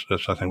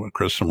 That's I think what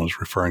Kristen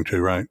was referring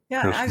to, right?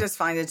 Yeah, Kristen? I just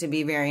find it to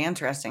be very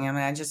interesting. I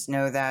mean, I just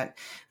know that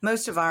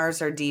most of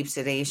ours are deep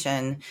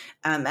sedation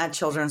at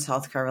Children's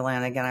Healthcare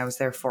Atlanta. Again, I was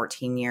there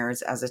 14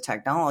 years as a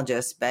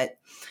technologist, but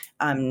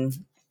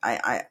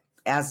I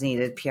as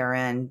needed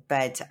PRN,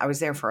 but I was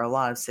there for a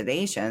lot of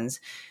sedations.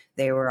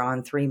 They were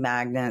on 3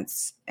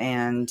 magnets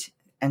and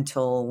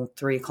until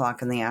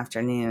 3:00 in the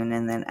afternoon,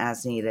 and then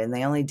as needed. And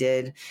they only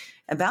did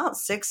about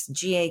 6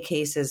 GA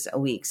cases a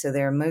week. So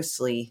they're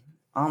mostly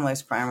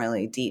almost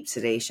primarily deep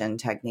sedation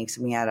techniques.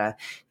 We had a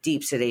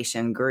deep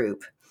sedation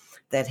group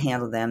that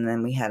handled them.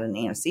 Then we had an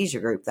anesthesia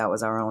group that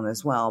was our own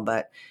as well,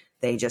 but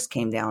they just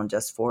came down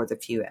just for the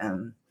few,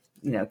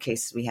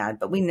 cases we had.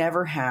 But we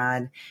never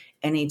had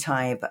any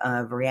type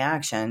of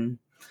reaction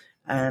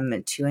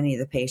to any of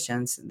the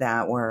patients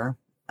that were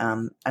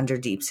under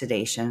deep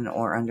sedation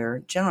or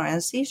under general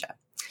anesthesia.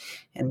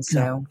 And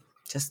so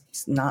just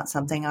not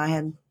something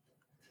I'm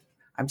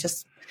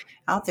just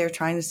out there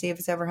trying to see if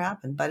it's ever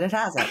happened, but it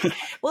hasn't.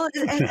 Well,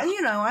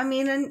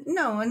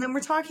 and then we're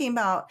talking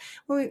about,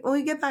 when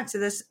we get back to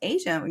this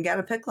agent, we got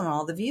a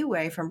Piclinol, the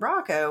Viewway from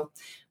Bracco,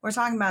 we're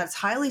talking about it's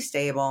highly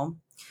stable.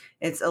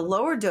 It's a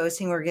lower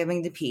dosing we're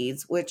giving to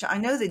peds, which I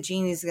know that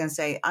Jeannie's going to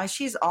say,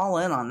 she's all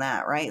in on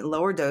that, right?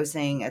 Lower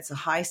dosing. It's a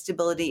high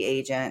stability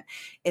agent.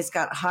 It's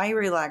got high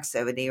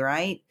relaxivity,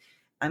 right?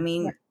 I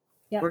mean,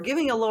 we're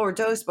giving a lower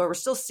dose, but we're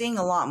still seeing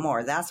a lot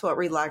more. That's what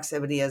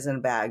relaxivity is in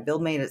a bag. Bill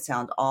made it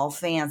sound all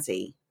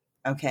fancy.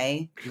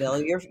 Okay, Bill,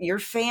 you're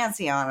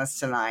fancy on us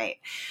tonight.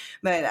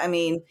 But I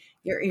mean,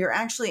 you're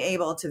actually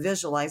able to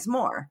visualize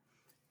more.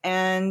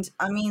 And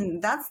I mean,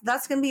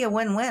 that's going to be a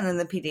win-win in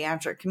the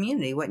pediatric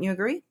community. Wouldn't you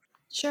agree?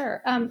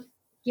 Sure.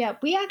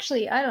 We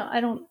actually, I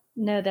don't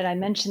know that I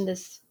mentioned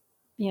this,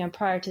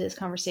 prior to this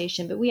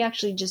conversation, but we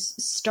actually just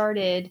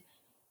started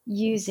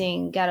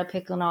using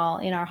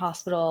gadopicolol in our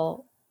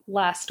hospital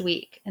last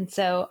week. And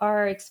so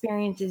our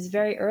experience is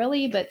very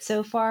early, but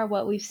so far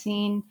what we've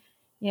seen,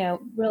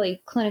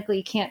 really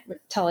clinically can't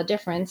tell a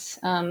difference,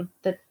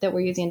 that we're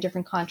using a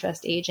different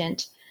contrast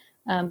agent.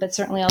 But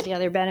certainly all the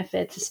other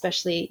benefits,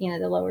 especially,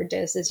 the lower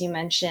dose, as you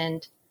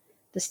mentioned,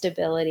 the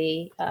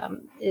stability,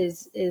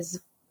 is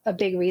a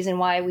big reason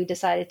why we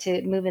decided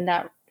to move in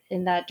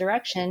that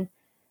direction.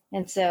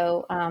 And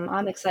so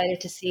I'm excited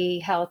to see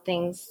how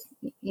things,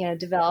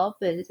 develop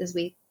as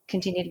we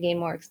continue to gain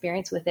more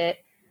experience with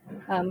it.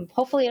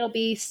 Hopefully it'll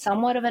be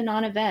somewhat of a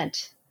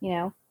non-event,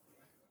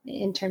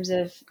 in terms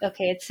of,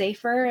 okay, it's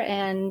safer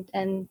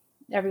and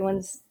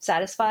everyone's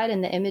satisfied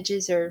and the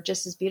images are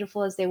just as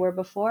beautiful as they were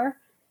before.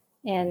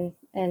 And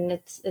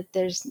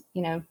there's,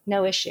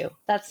 no issue.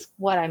 That's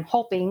what I'm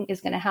hoping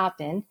is going to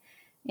happen.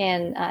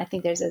 And I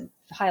think there's a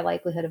high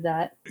likelihood of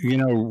that.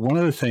 One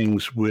of the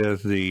things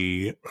with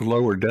the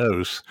lower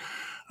dose,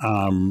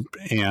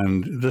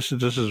 and this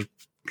is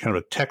kind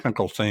of a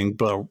technical thing,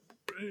 but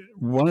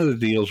one of the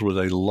deals with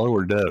a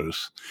lower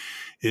dose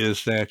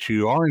is that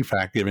you are in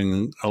fact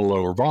giving a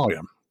lower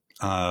volume.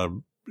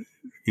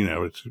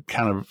 It's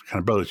kind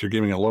of both. You're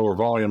giving a lower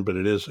volume, but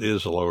it is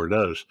a lower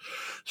dose.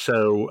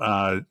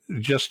 So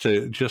just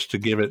to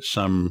give it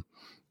some,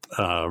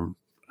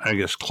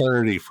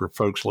 clarity for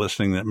folks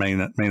listening that may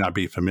not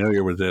be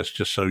familiar with this,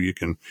 just so you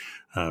can,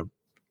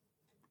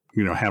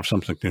 have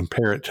something to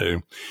compare it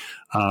to.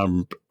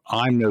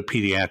 I'm no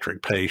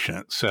pediatric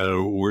patient,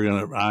 so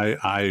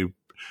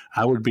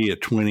I would be a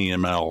 20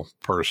 ml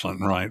person,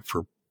 right,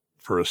 for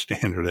a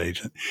standard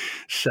agent.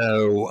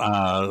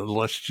 So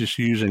let's just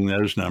using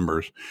those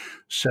numbers.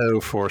 So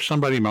for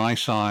somebody my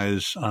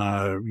size,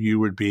 you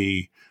would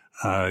be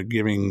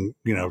giving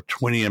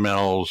 20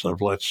 mLs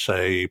of, let's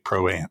say,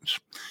 Proans,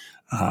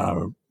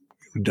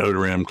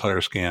 Dotarim,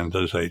 Clariscan,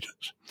 those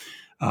agents.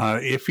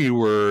 If you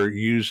were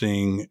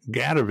using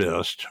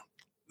Gatavist,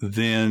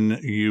 then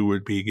you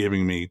would be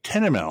giving me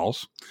 10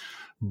 mLs,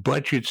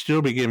 but you'd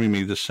still be giving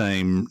me the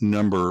same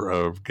number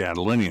of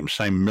gadolinium,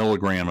 same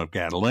milligram of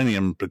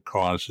gadolinium,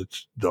 because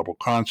it's double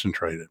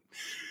concentrated.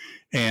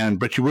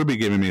 But you would be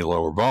giving me a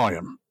lower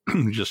volume,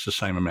 just the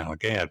same amount of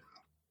gad.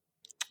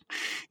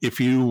 If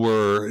you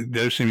were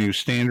dosing you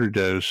standard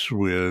dose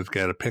with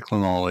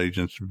gadopicolol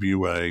agents,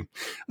 Viewway,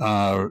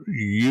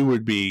 you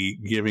would be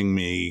giving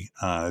me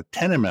 10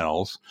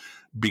 mLs,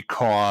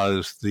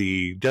 because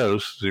the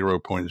dose,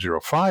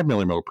 0.05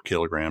 millimole per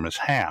kilogram, is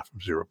half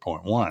of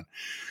 0.1.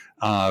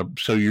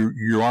 So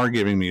you are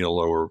giving me a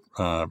lower,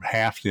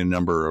 half the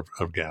number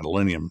of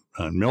gadolinium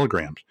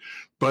milligrams,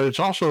 but it's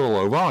also a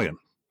low volume.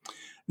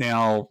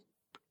 Now,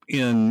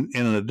 in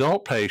an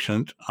adult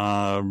patient,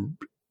 going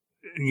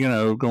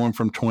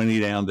from 20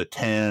 down to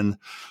 10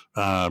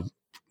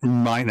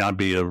 might not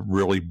be a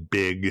really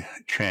big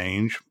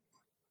change.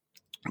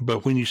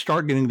 But when you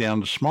start getting down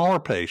to smaller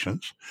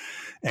patients,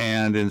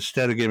 and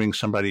instead of giving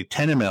somebody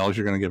 10 mLs,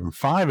 you're going to give them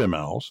 5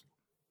 mLs,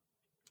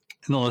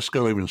 and then let's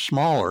go even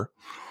smaller.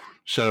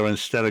 So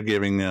instead of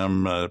giving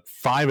them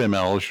 5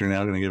 mLs, you're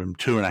now going to give them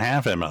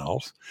 2.5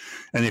 mLs.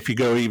 And if you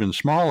go even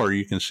smaller,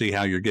 you can see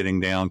how you're getting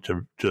down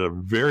to a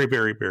very,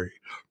 very, very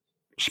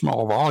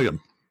small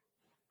volume.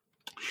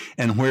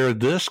 And where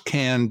this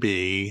can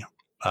be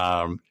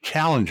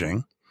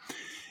challenging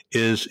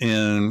is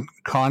in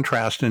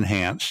contrast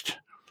enhanced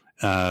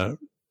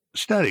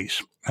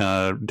studies,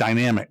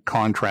 dynamic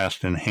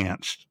contrast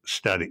enhanced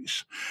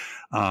studies,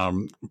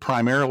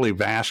 primarily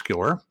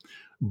vascular.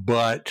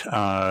 But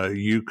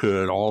you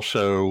could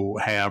also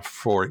have,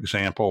 for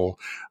example,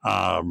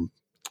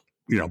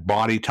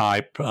 body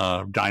type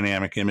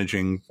dynamic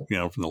imaging,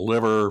 from the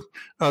liver,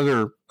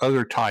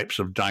 other types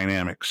of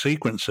dynamic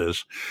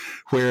sequences,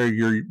 where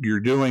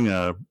you're doing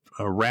a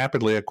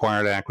rapidly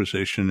acquired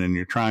acquisition and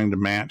you're trying to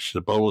match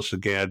the bolus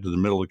of GAD to the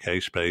middle of the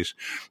case space,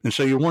 and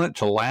so you want it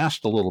to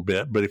last a little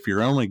bit. But if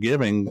you're only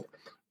giving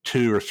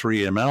 2 or 3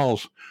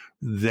 mLs,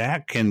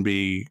 that can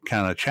be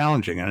kind of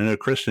challenging. I know,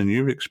 Kristen,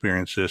 you've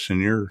experienced this in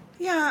your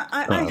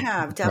I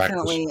have,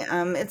 definitely.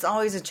 It's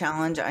always a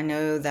challenge. I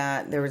know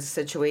that there was a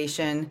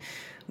situation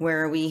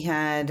where we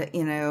had,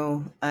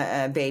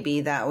 a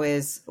baby that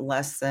was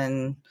less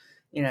than,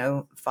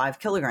 5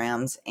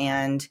 kilograms.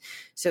 And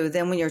so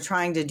then when you're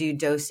trying to do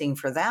dosing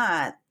for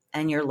that,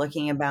 and you're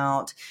looking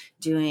about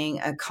doing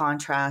a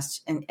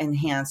contrast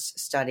enhanced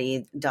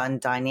study done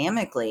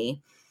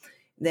dynamically,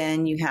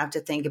 then you have to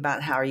think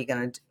about how are you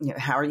going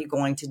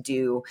to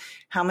do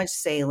how much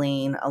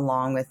saline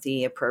along with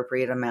the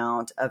appropriate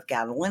amount of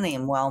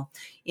gadolinium. Well,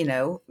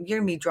 you're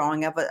going to be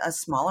drawing up a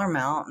smaller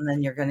amount, and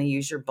then you're going to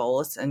use your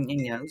bolus and,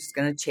 just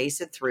going to chase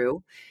it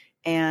through.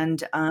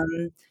 And,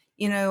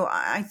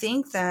 I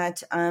think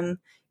that, I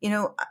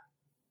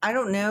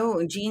don't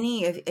know,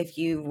 Jeannie, if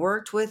you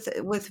worked with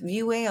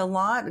VUA a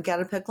lot,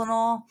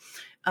 gabapentinoid,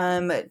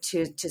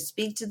 to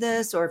speak to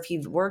this, or if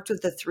you've worked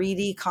with the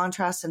 3D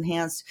contrast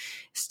enhanced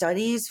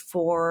studies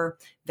for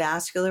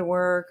vascular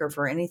work or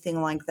for anything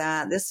like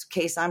that. This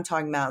case I'm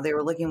talking about, they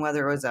were looking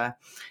whether it was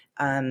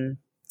an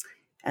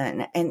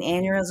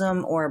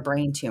aneurysm or a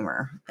brain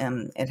tumor.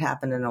 It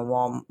happened in a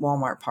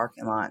Walmart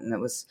parking lot, and it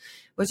was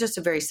just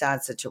a very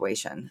sad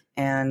situation.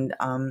 And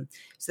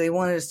so they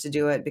wanted us to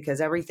do it because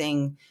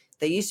everything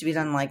that used to be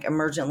done like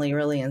emergently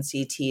really in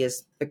CT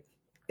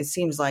it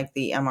seems like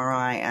the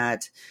MRI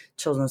at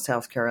Children's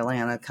Healthcare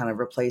Atlanta kind of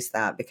replaced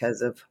that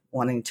because of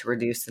wanting to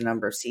reduce the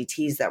number of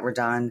CTs that were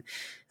done,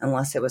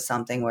 unless it was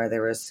something where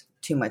there was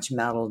too much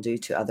metal due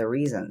to other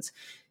reasons.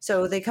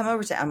 So they come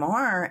over to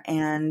MR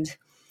and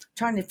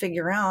trying to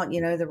figure out,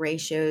 the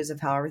ratios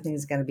of how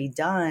everything's going to be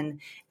done,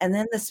 and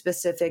then the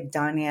specific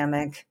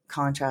dynamic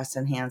contrast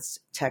enhanced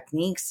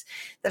techniques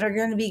that are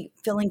going to be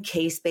filling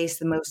case space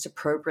the most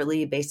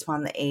appropriately based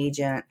upon the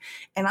agent.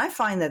 And I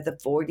find that the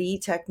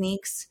 4D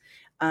techniques,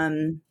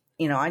 I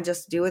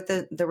just do what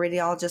the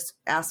radiologist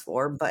asks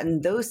for. But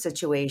in those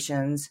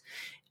situations,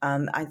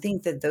 I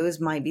think that those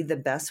might be the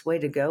best way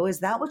to go. Is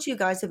that what you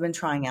guys have been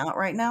trying out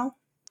right now?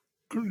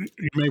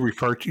 You may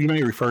refer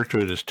to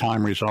it as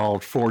time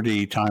resolved,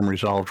 4D time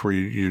resolved, where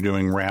you're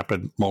doing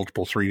rapid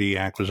multiple 3D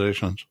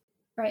acquisitions.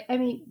 Right. I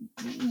mean,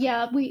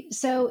 yeah,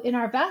 so in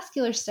our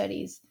vascular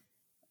studies,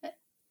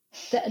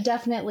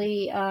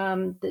 definitely,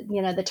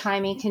 the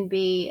timing can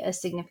be a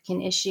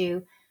significant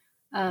issue.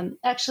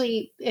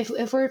 Actually,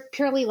 if we're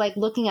purely like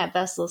looking at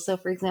vessels, so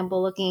for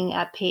example, looking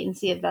at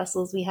patency of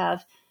vessels, we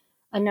have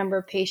a number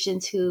of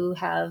patients who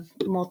have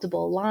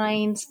multiple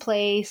lines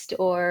placed,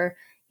 or,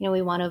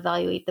 we want to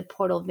evaluate the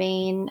portal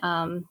vein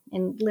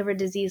in liver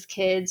disease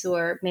kids,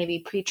 or maybe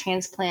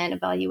pre-transplant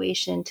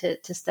evaluation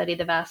to study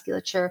the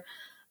vasculature.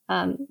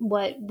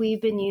 What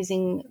we've been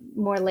using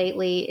more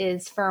lately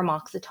is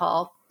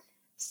ferromoxetol.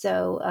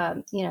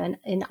 So,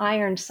 an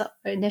iron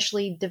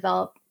initially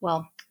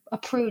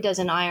approved as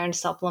an iron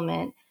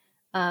supplement.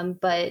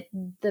 But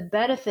the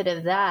benefit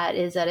of that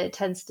is that it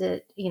tends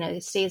to,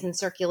 it stays in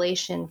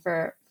circulation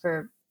for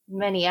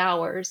many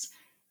hours.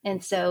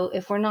 And so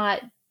if we're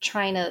not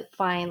trying to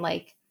find,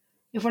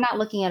 if we're not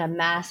looking at a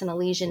mass and a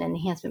lesion, an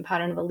enhancement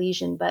pattern of a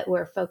lesion, but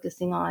we're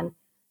focusing on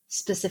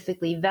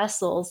specifically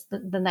vessels,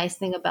 the nice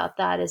thing about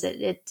that is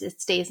it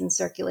stays in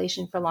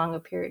circulation for a longer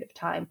period of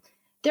time.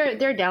 There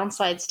are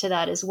downsides to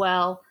that as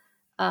well.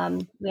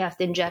 We have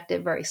to inject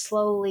it very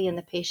slowly, and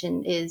the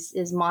patient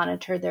is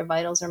monitored. Their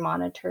vitals are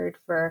monitored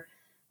for,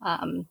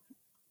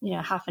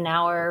 half an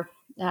hour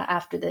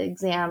after the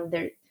exam.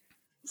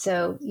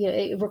 So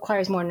it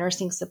requires more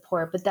nursing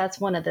support, but that's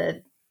one of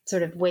the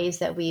sort of ways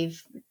that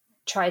we've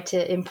tried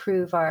to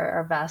improve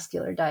our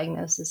vascular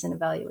diagnosis and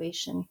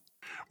evaluation.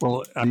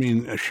 Well, I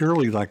mean,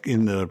 surely, like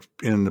in the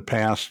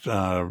past,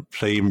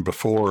 say even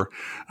before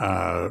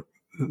the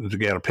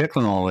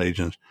gabapentinoid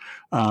agents,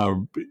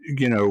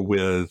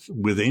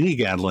 with any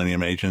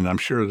gadolinium agent, I'm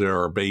sure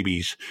there are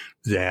babies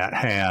that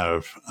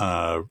have,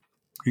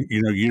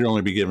 you'd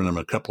only be giving them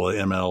a couple of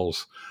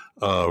mLs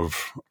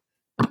of,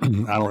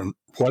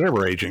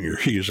 whatever agent you're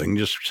using,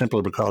 just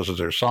simply because of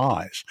their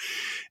size.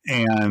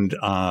 And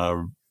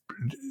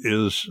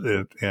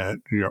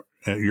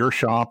at your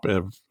shop,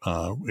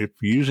 if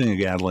using a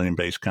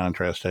gadolinium-based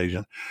contrast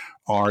agent,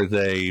 are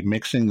they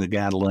mixing the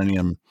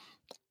gadolinium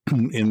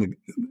in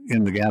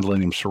the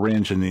gadolinium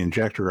syringe in the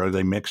injector? Are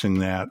they mixing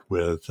that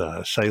with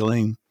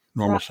saline,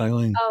 normal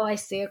saline? Oh, I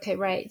see. Okay,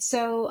 right.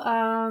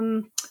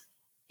 So,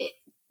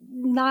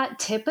 not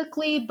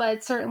typically,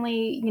 but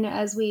certainly,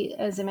 as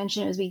I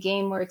mentioned, as we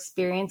gain more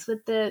experience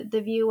with the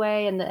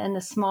VUA and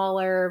the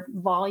smaller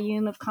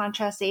volume of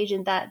contrast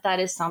agent, that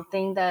is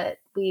something that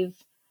we've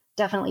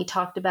definitely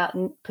talked about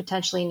and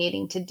potentially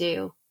needing to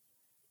do.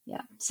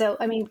 Yeah. So,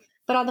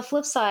 but on the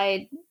flip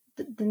side,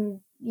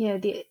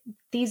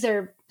 these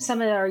are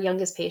some of our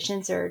youngest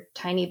patients are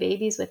tiny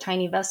babies with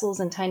tiny vessels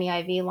and tiny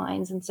IV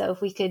lines. And so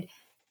if we could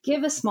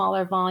give a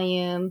smaller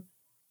volume,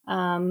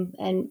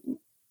 and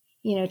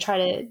try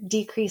to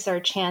decrease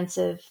our chance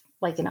of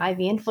like an IV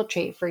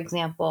infiltrate, for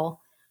example.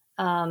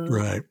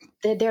 Right.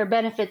 There are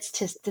benefits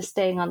to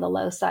staying on the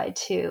low side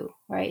too,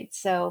 right?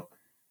 So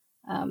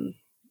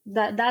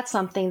that's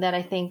something that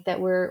I think that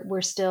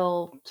we're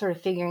still sort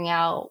of figuring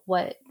out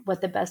what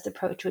the best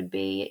approach would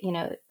be.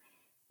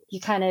 You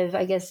kind of,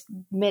 I guess,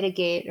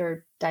 mitigate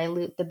or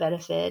dilute the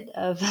benefit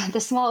of the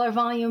smaller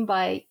volume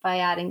by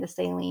adding the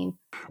saline.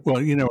 Well,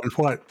 and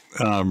what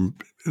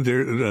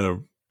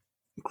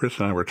Chris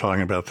and I were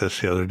talking about this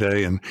the other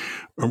day, and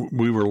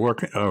we were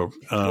looking.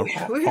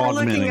 We were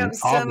looking up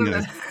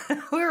synonyms.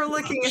 We were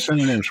looking at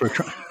synonyms.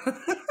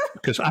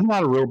 Because I'm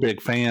not a real big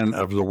fan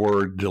of the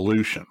word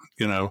dilution.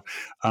 Talk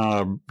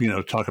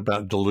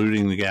about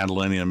diluting the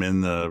gadolinium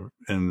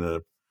in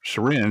the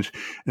syringe,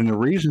 and the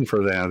reason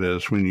for that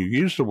is when you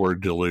use the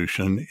word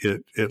dilution,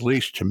 it, at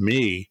least to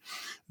me,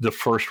 the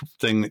first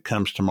thing that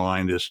comes to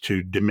mind is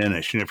to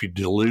diminish. If you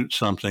dilute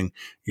something,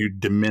 you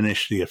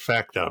diminish the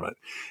effect of it.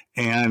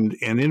 And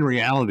in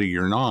reality,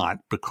 you're not,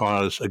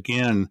 because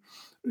again,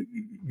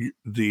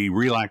 the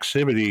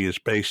relaxivity is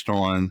based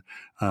on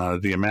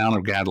the amount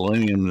of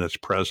gadolinium that's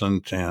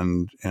present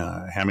and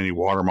how many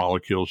water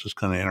molecules it's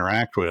going to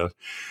interact with.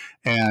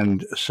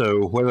 And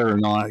so whether or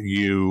not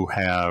you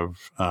have,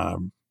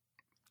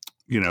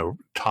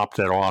 top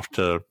that off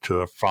to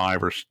a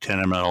 5 or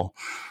 10 ml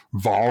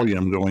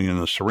volume going in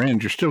the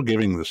syringe, you're still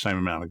giving the same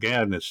amount of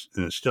GAD, and it's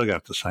still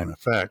got the same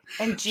effect.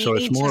 And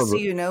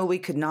Jeannie, we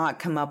could not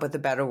come up with a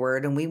better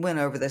word. And we went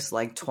over this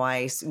like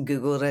twice,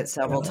 Googled it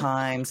several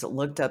times,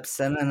 looked up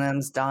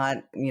synonyms,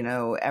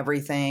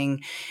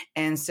 everything.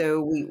 And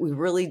so we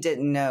really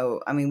didn't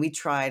know. We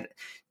tried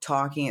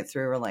talking it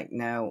through. We're like,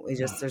 no,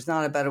 there's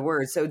not a better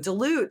word. So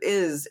dilute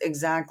is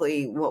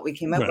exactly what we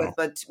came up with.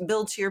 But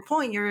Bill, to your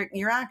point,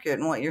 you're accurate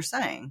in what you're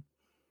saying.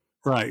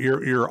 Right.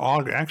 You're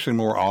actually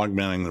more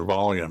augmenting the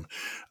volume,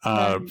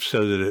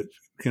 so that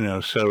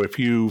it, so if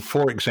you,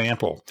 for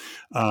example,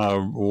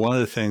 one of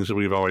the things that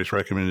we've always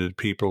recommended to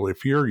people,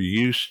 if you're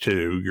used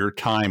to your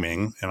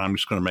timing, and I'm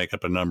just going to make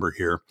up a number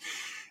here,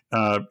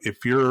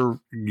 if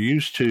you're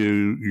used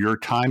to your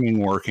timing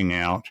working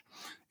out,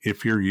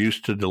 if you're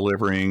used to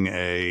delivering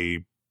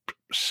a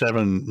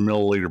 7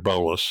 milliliter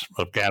bolus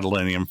of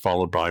gadolinium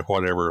followed by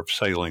whatever of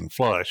saline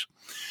flush,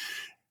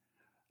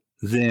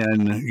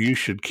 then you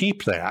should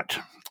keep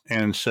that.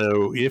 And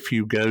so if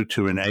you go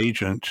to an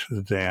agent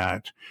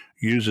that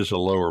uses a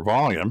lower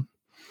volume,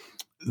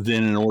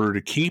 then in order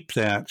to keep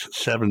that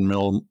 7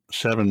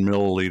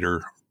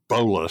 milliliter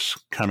bolus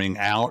coming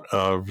out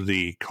of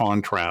the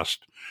contrast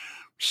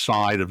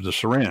side of the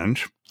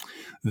syringe,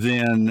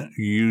 then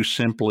you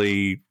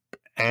simply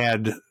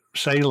add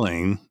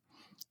saline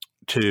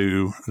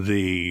to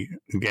the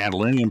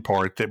gadolinium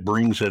part that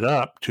brings it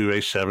up to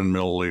a 7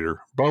 milliliter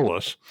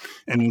bolus,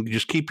 and you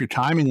just keep your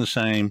timing the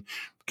same,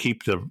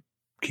 keep the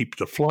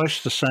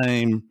flush the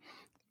same.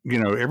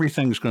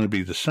 Everything's going to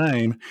be the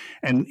same,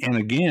 and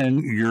again,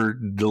 you're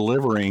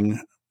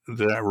delivering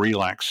that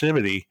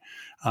relaxivity.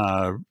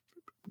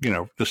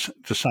 The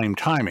same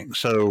timing.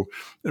 So,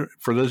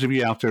 for those of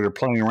you out there that are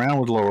playing around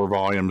with lower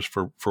volumes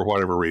for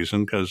whatever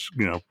reason, because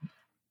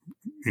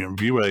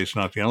VUA is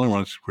not the only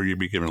ones where you'd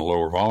be given a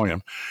lower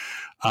volume.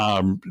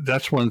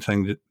 That's one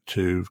thing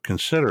to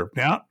consider.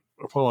 Now,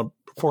 before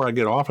I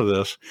get off of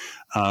this,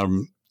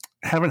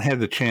 haven't had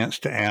the chance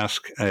to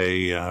ask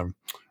a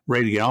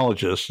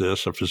radiologist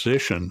this, a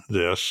physician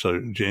this.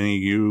 So, Jenny,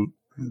 you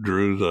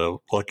drew the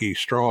lucky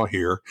straw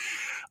here.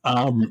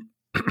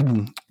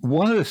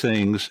 One of the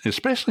things,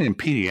 especially in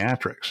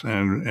pediatrics,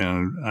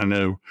 and I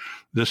know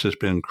this has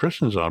been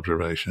Kristen's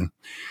observation,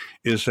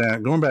 is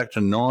that going back to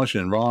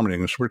nausea and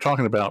vomiting, so we're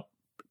talking about,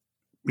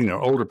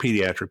 older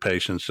pediatric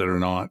patients that are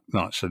not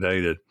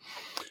sedated.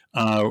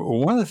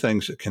 One of the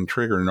things that can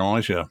trigger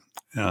nausea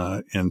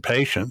in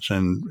patients,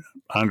 and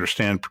I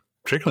understand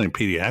particularly in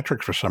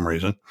pediatrics for some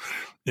reason,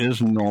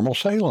 is normal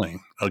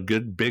saline. A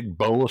good big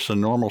bolus of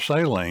normal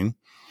saline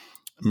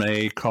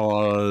may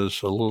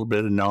cause a little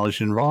bit of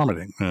nausea and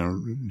vomiting.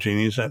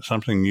 Jeannie, is that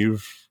something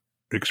you've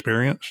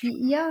experienced?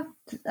 Yeah,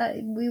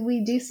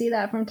 we do see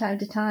that from time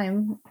to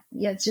time.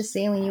 Yeah, it's just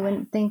saline. You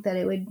wouldn't think that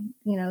it would,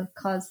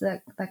 cause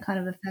that kind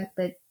of effect,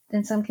 but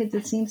in some kids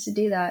it seems to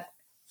do that.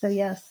 So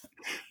yes.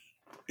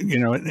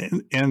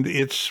 and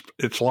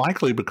it's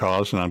likely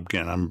because, and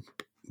I'm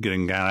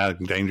getting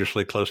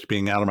dangerously close to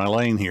being out of my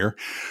lane here,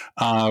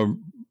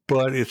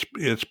 but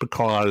it's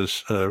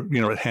because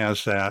it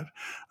has that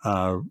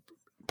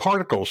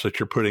particles that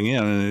you're putting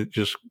in, and it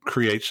just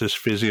creates this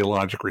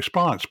physiologic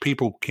response.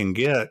 People can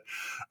get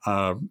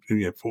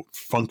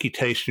funky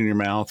taste in your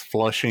mouth,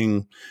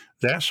 flushing,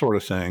 that sort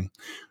of thing.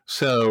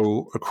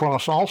 So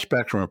across all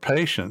spectrum of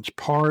patients,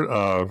 part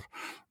of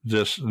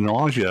this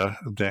nausea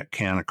that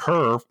can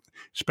occur,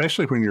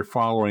 especially when you're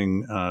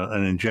following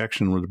an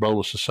injection with a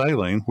bolus of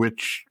saline,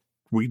 which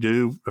we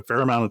do a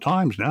fair amount of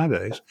times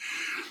nowadays,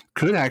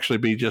 could actually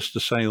be just the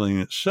saline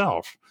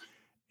itself.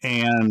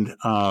 And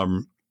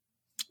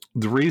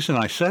the reason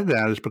I said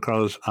that is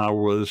because I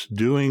was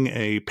doing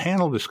a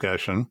panel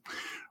discussion,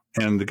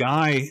 and the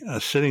guy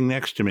sitting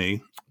next to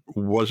me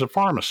was a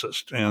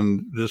pharmacist.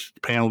 And this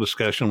panel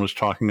discussion was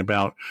talking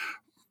about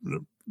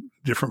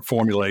different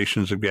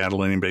formulations of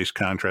gadolinium-based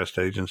contrast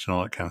agents and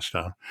all that kind of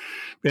stuff.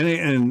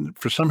 And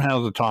for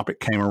somehow the topic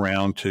came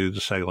around to the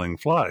saline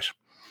flush.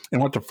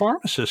 And what the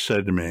pharmacist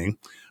said to me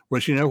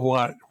was,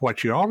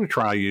 what you ought to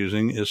try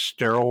using is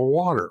sterile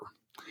water.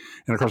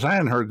 And of course, I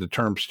hadn't heard the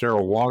term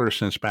sterile water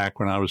since back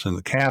when I was in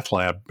the cath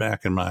lab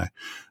back in my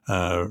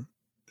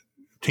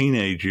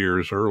teenage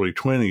years, early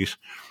 20s.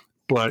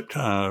 But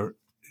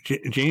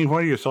Jean,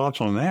 what are your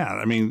thoughts on that?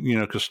 I mean,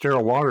 because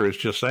sterile water is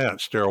just that,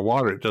 sterile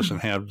water. It doesn't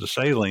have the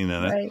saline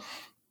in it. Right.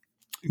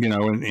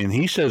 And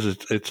he says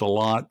it's a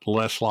lot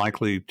less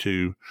likely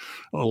to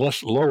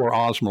lower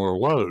osmolar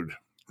load,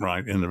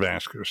 right, in the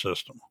vascular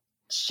system.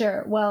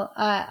 Sure. Well,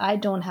 I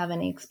don't have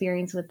any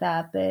experience with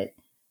that, but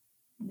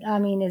I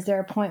mean, is there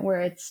a point where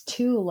it's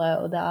too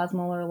low, the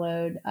osmolar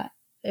load,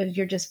 if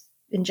you're just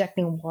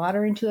injecting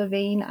water into a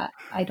vein?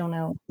 I don't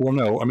know. Well,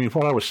 no. I mean,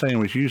 what I was saying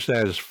was use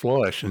that as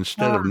flush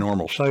instead of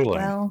normal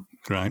saline,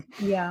 right?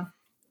 Yeah.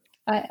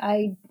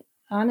 I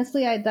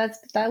honestly,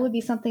 that would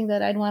be something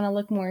that I'd want to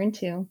look more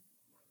into.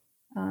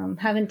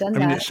 Haven't done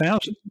that. I mean,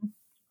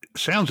 it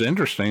sounds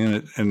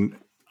interesting, and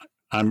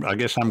I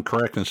guess I'm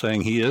correct in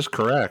saying he is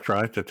correct,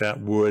 right?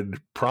 That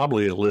would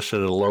probably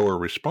elicit a lower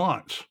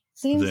response.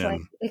 Seems like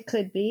it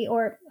could be,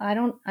 or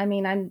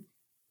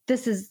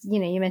this is,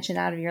 you mentioned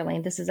out of your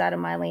lane. This is out of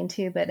my lane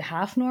too, but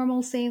half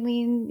normal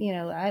saline,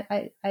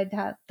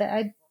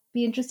 I'd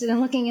be interested in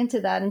looking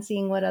into that and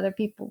seeing what other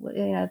people,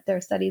 if there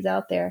are studies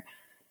out there.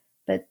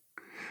 But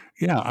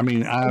yeah, I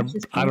mean, I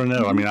don't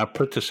know. I mean, I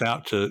put this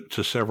out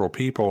to several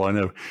people. I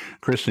know,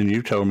 Kristen,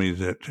 you told me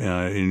that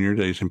in your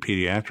days in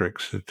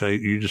pediatrics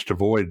that you just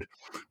avoid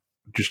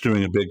just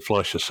doing a big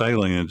flush of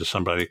saline into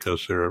somebody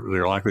because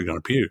they're likely going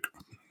to puke,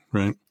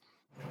 right?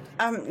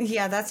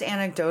 Yeah, that's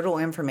anecdotal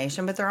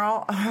information, but there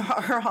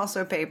are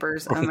also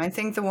papers. I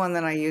think the one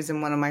that I use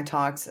in one of my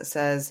talks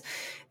says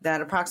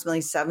that approximately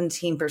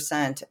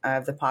 17%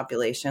 of the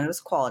population, it was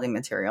quality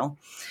material,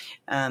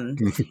 and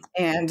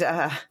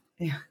it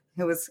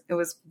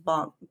was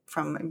bought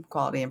from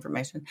quality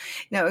information.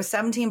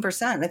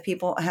 17% of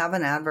people have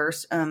an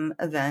adverse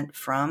event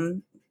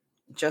from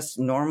just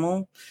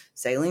normal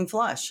saline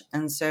flush,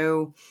 and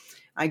so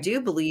I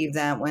do believe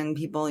that when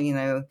people,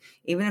 even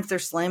if they're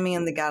slamming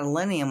in the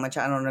gadolinium, which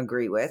I don't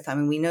agree with, I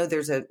mean, we know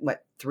there's a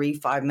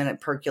 3-5 minute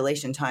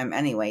percolation time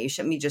anyway. You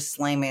shouldn't be just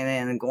slamming it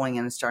in and going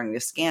in and starting to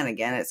scan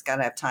again. It's got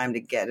to have time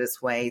to get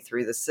its way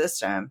through the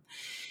system,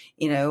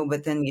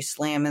 but then you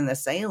slam in the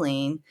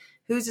saline.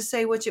 Who's to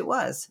say which it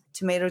was?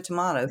 Tomato.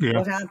 Yeah.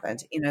 What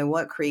happened?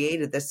 What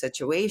created this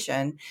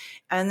situation?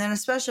 And then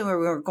especially when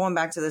we're going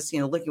back to this,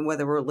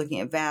 whether we're looking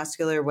at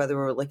vascular, whether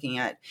we're looking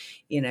at,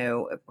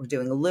 if we're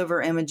doing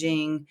liver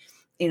imaging,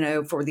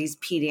 for these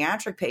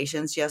pediatric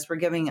patients, yes, we're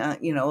giving a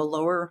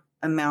lower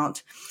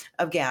amount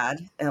of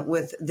GAD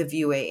with the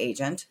VUA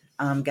agent,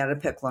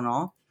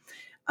 gadopiclinol.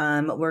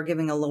 We're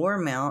giving a lower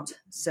amount,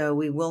 so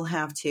we will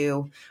have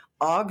to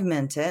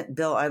augment it.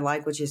 Bill, I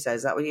like what you said.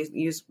 Is that what you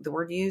use, the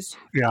word you used?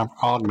 Yeah,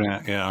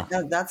 augment, yeah.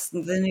 That's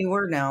the new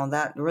word now.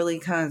 That really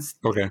kind of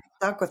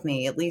stuck with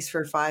me, at least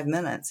for 5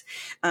 minutes.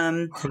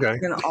 We're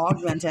going to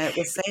augment it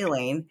with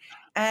saline.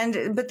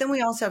 But then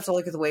we also have to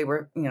look at the way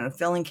we're,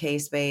 filling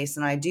case space.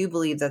 And I do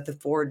believe that the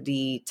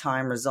 4D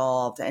time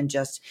resolved and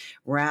just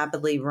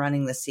rapidly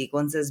running the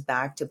sequences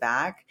back to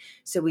back,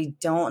 so we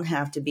don't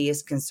have to be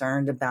as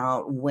concerned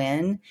about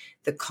when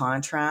the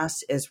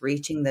contrast is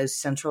reaching those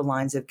central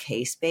lines of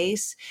case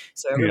space.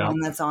 So everyone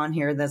that's on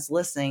here that's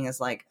listening is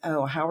like,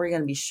 oh, how are we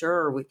going to be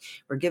sure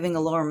we're giving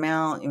a lower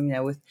amount,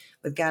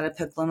 with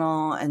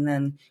gadopiclinol, and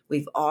then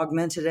we've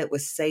augmented it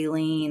with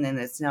saline, and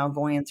it's now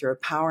going through a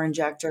power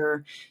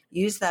injector.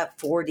 Use that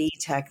 4D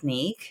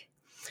technique,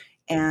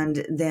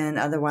 and then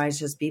otherwise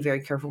just be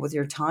very careful with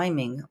your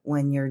timing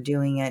when you're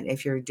doing it.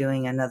 If you're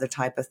doing another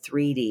type of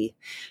 3D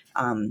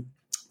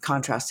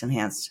contrast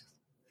enhanced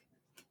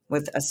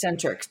with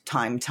eccentric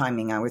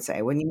timing, I would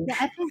say. When you,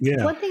 I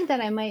think one thing that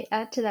I might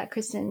add to that,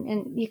 Kristen,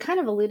 and you kind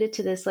of alluded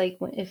to this, like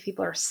if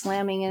people are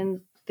slamming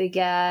in the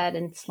GAD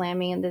and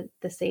slamming in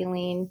the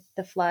saline,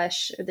 the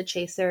flush or the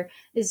chaser,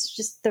 is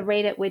just the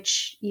rate at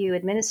which you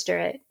administer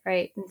it,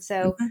 right? And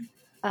so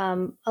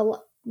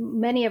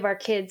many of our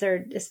kids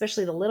are,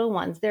 especially the little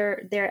ones,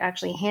 they're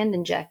actually hand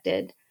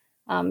injected,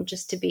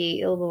 just to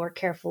be a little more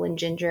careful and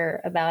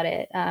ginger about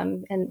it.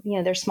 And,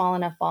 they're small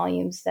enough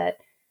volumes that,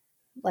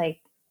 like,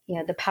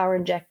 the power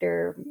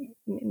injector,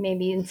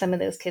 maybe in some of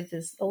those kids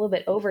is a little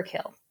bit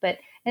overkill. But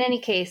in any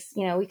case,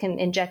 we can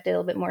inject it a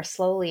little bit more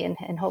slowly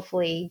and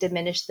hopefully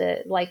diminish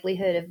the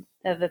likelihood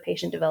of a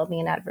patient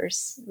developing an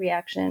adverse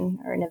reaction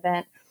or an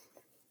event.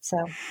 So,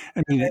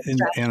 I mean,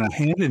 and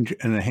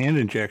a hand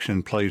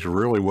injection plays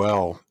really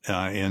well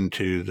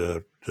into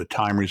the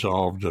time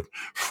resolved, the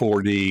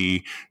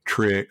 4D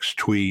tricks,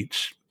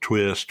 tweets,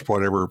 twist,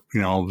 whatever,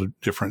 all the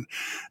different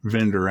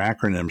vendor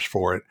acronyms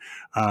for it,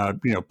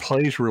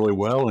 plays really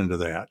well into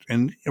that.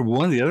 And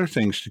one of the other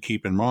things to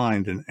keep in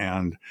mind,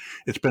 and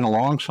it's been a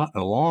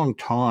long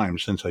time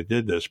since I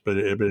did this, but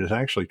it's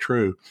actually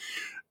true.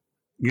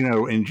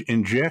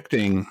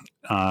 Injecting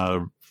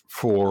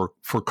for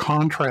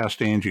contrast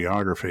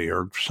angiography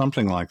or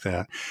something like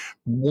that,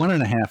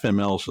 1.5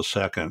 mLs a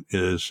second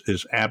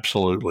is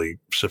absolutely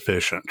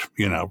sufficient.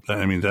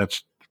 I mean,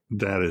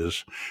 that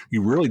is,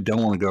 you really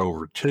don't want to go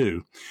over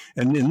 2.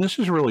 And this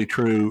is really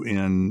true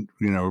in,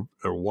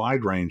 a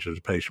wide range of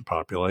the patient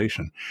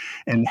population.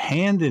 And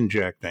hand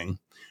injecting,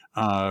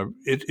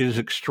 it is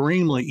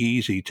extremely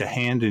easy to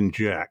hand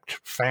inject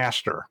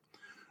faster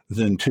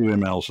than 2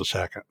 mLs a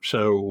second.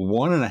 So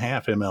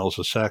 1.5 mLs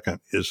a second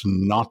is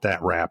not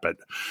that rapid.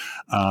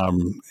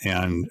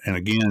 And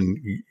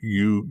again,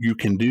 you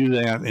can do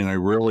that in a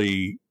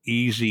really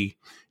easy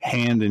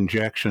hand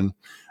injection,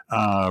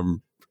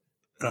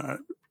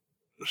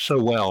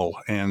 so well.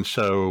 And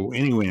so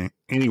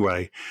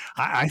anyway,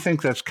 I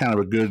think that's kind of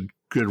a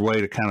good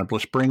way to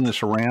let's bring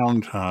this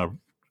around,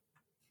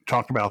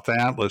 talk about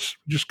that. Let's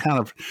just kind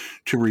of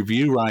to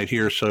review right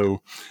here.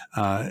 So,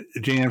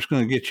 Jan, I'm just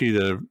going to get you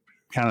to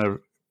kind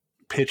of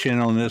pitch in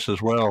on this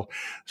as well.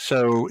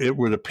 So it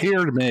would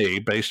appear to me,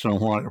 based on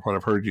what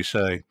I've heard you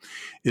say,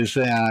 is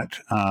that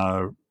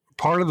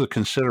part of the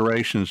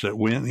considerations that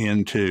went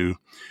into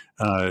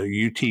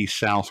UT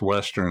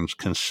Southwestern's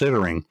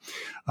considering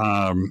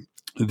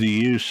the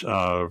use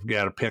of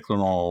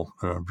gabapentinoid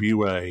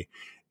VUA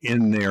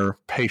in their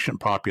patient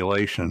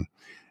population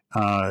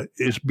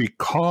is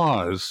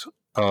because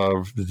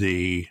of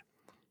the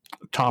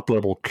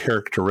top-level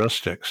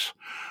characteristics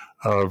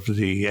of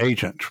the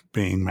agent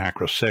being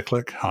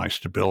macrocyclic, high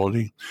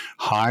stability,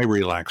 high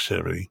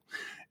relaxivity,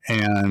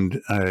 and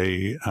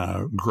a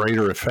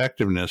greater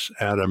effectiveness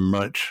at a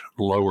much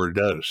lower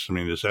dose. I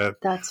mean,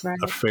 that's right.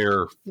 A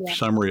fair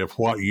summary of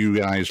what you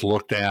guys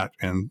looked at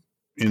and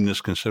in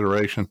this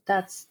consideration?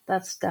 That's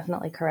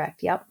definitely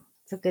correct. Yep.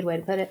 It's a good way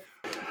to put it.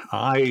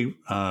 I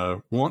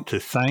want to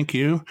thank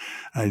you,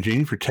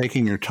 Jeannie, for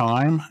taking your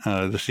time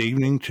this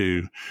evening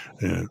to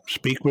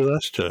speak with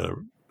us,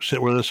 to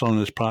sit with us on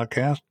this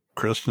podcast.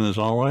 Kristen, as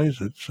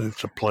always, it's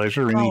a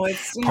pleasure. Any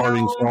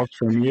parting thoughts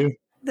from you?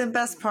 The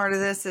best part of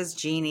this is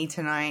Jeannie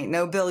tonight.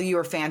 No, Bill, you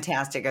are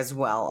fantastic as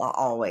well.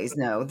 Always.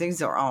 No,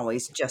 these are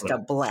always just a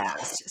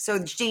blast. So,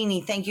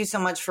 Jeannie, thank you so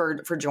much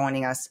for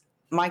joining us.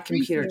 My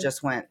computer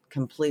just went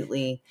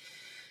completely.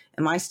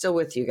 Am I still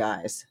with you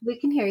guys? We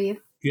can hear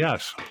you.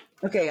 Yes.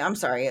 Okay, I'm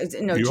sorry.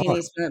 No, Jeannie,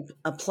 it's been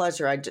a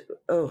pleasure.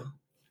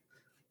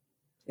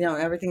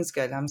 Everything's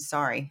good. I'm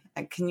sorry.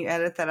 Can you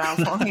edit that out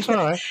for me? That's all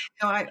right.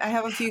 No, I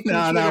have a few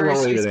computer we'll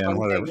issues. Leave it in,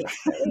 whatever.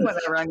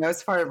 Whatever. I know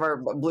it's part of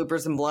our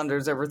bloopers and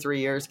blunders over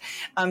 3 years.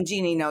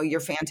 Jeannie, no, you're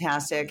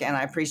fantastic, and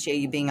I appreciate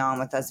you being on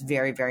with us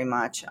very, very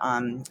much.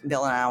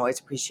 Bill and I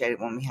always appreciate it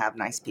when we have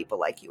nice people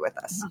like you with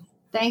us.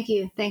 Thank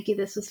you. Thank you.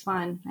 This was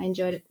fun. I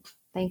enjoyed it.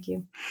 Thank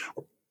you.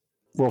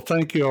 Well,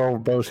 thank you all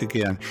both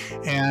again.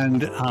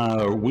 And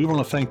we want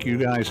to thank you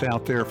guys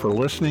out there for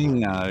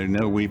listening. I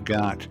know we've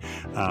got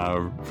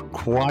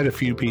quite a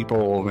few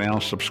people now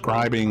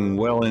subscribing,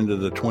 well into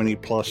the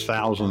 20+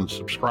 thousand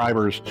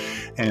subscribers.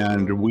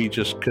 And we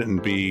just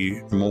couldn't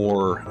be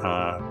more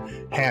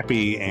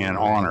happy and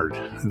honored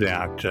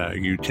that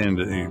you tend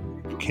to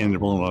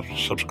want to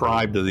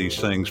subscribe to these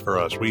things for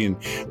us. We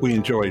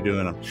enjoy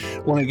doing them. I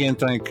want to again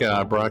thank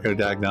Bracco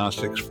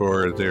Diagnostics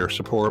for their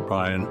support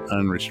by an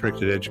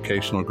unrestricted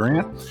educational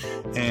grant.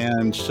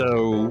 And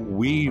so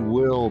we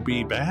will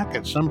be back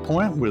at some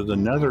point with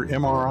another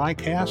MRI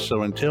cast.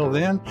 So until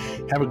then,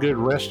 have a good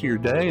rest of your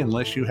day.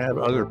 Unless you have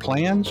other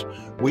plans,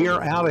 we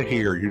are out of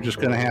here. You're just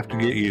going to have to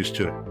get used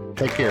to it.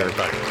 Take care,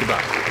 everybody.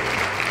 Goodbye.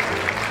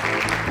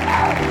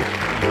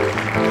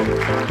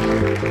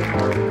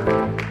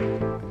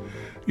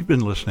 You've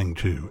been listening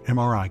to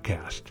MRI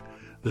Cast.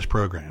 This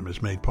program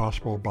is made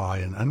possible by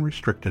an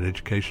unrestricted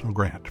educational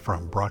grant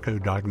from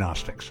Bracco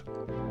Diagnostics.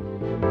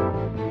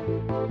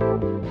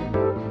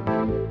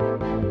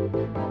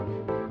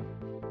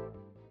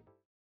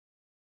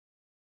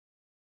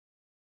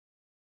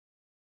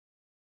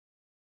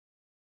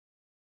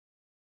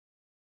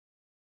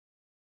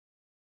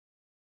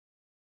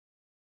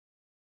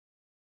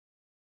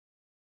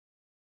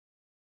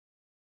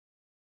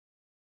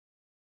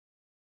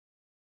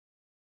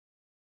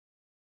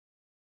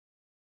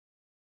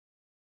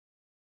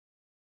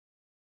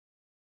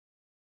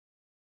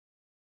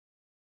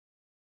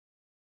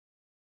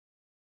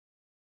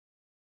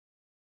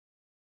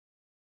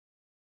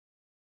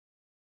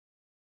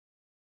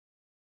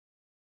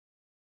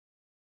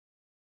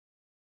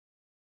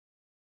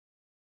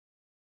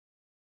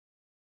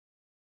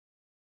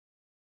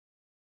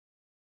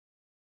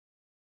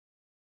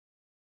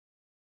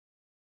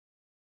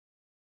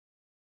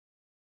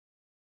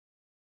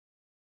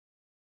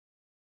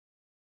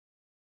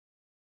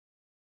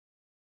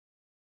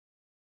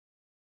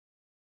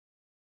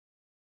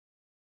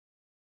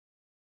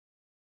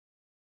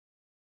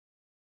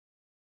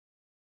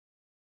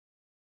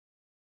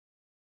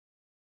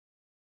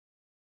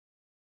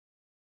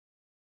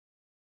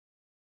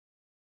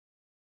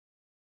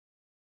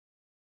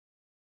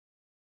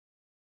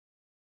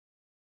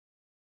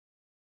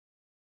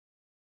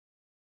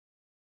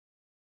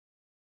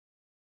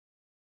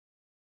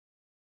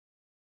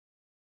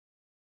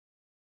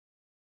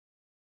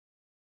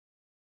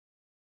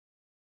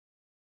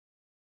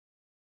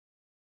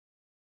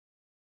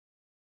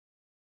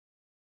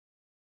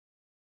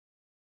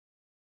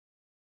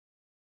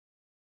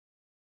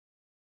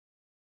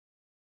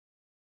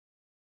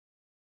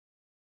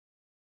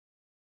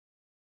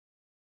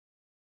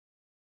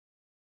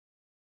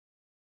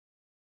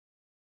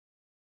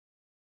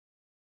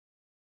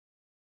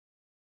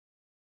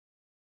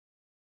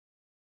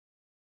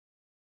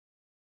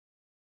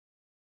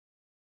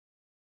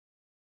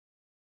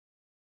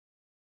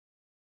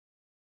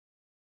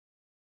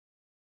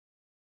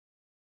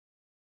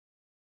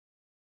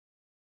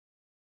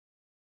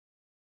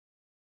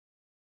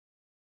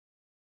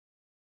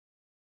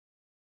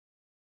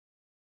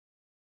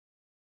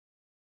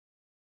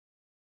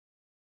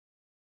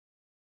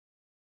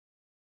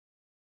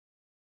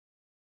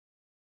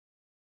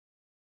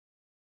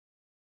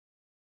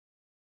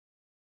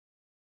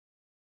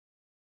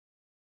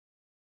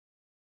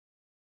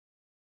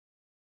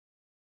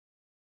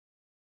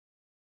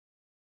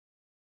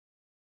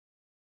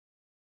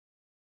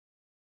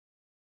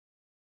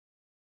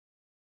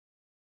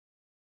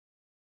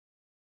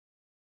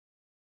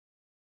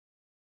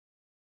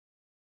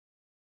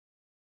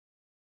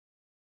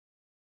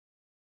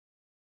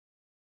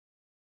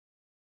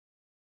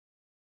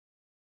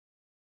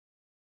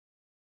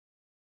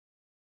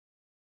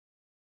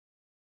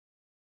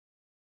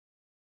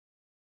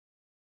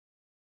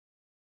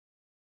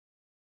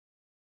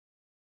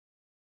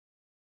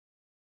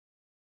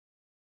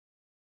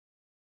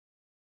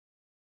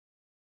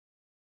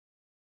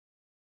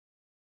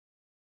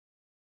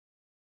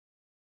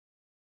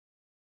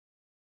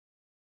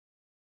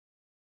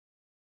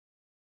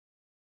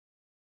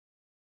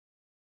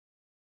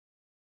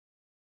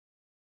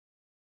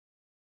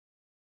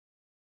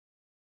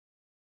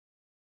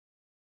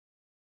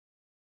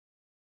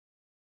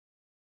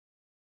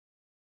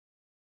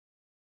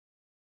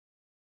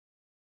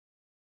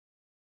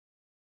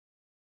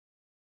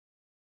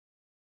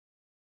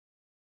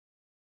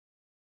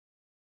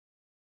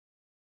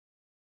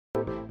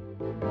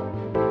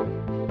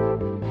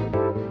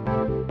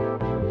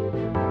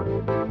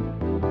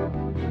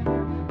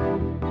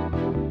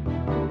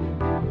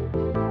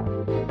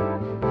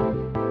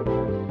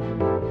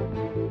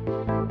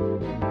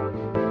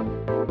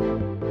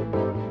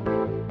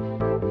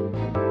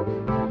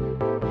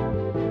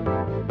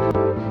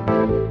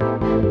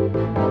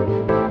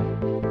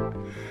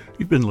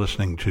 You've been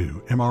listening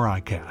to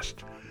MRI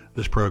Cast.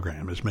 This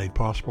program is made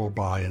possible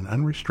by an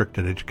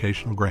unrestricted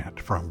educational grant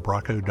from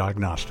Bracco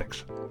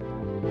Diagnostics.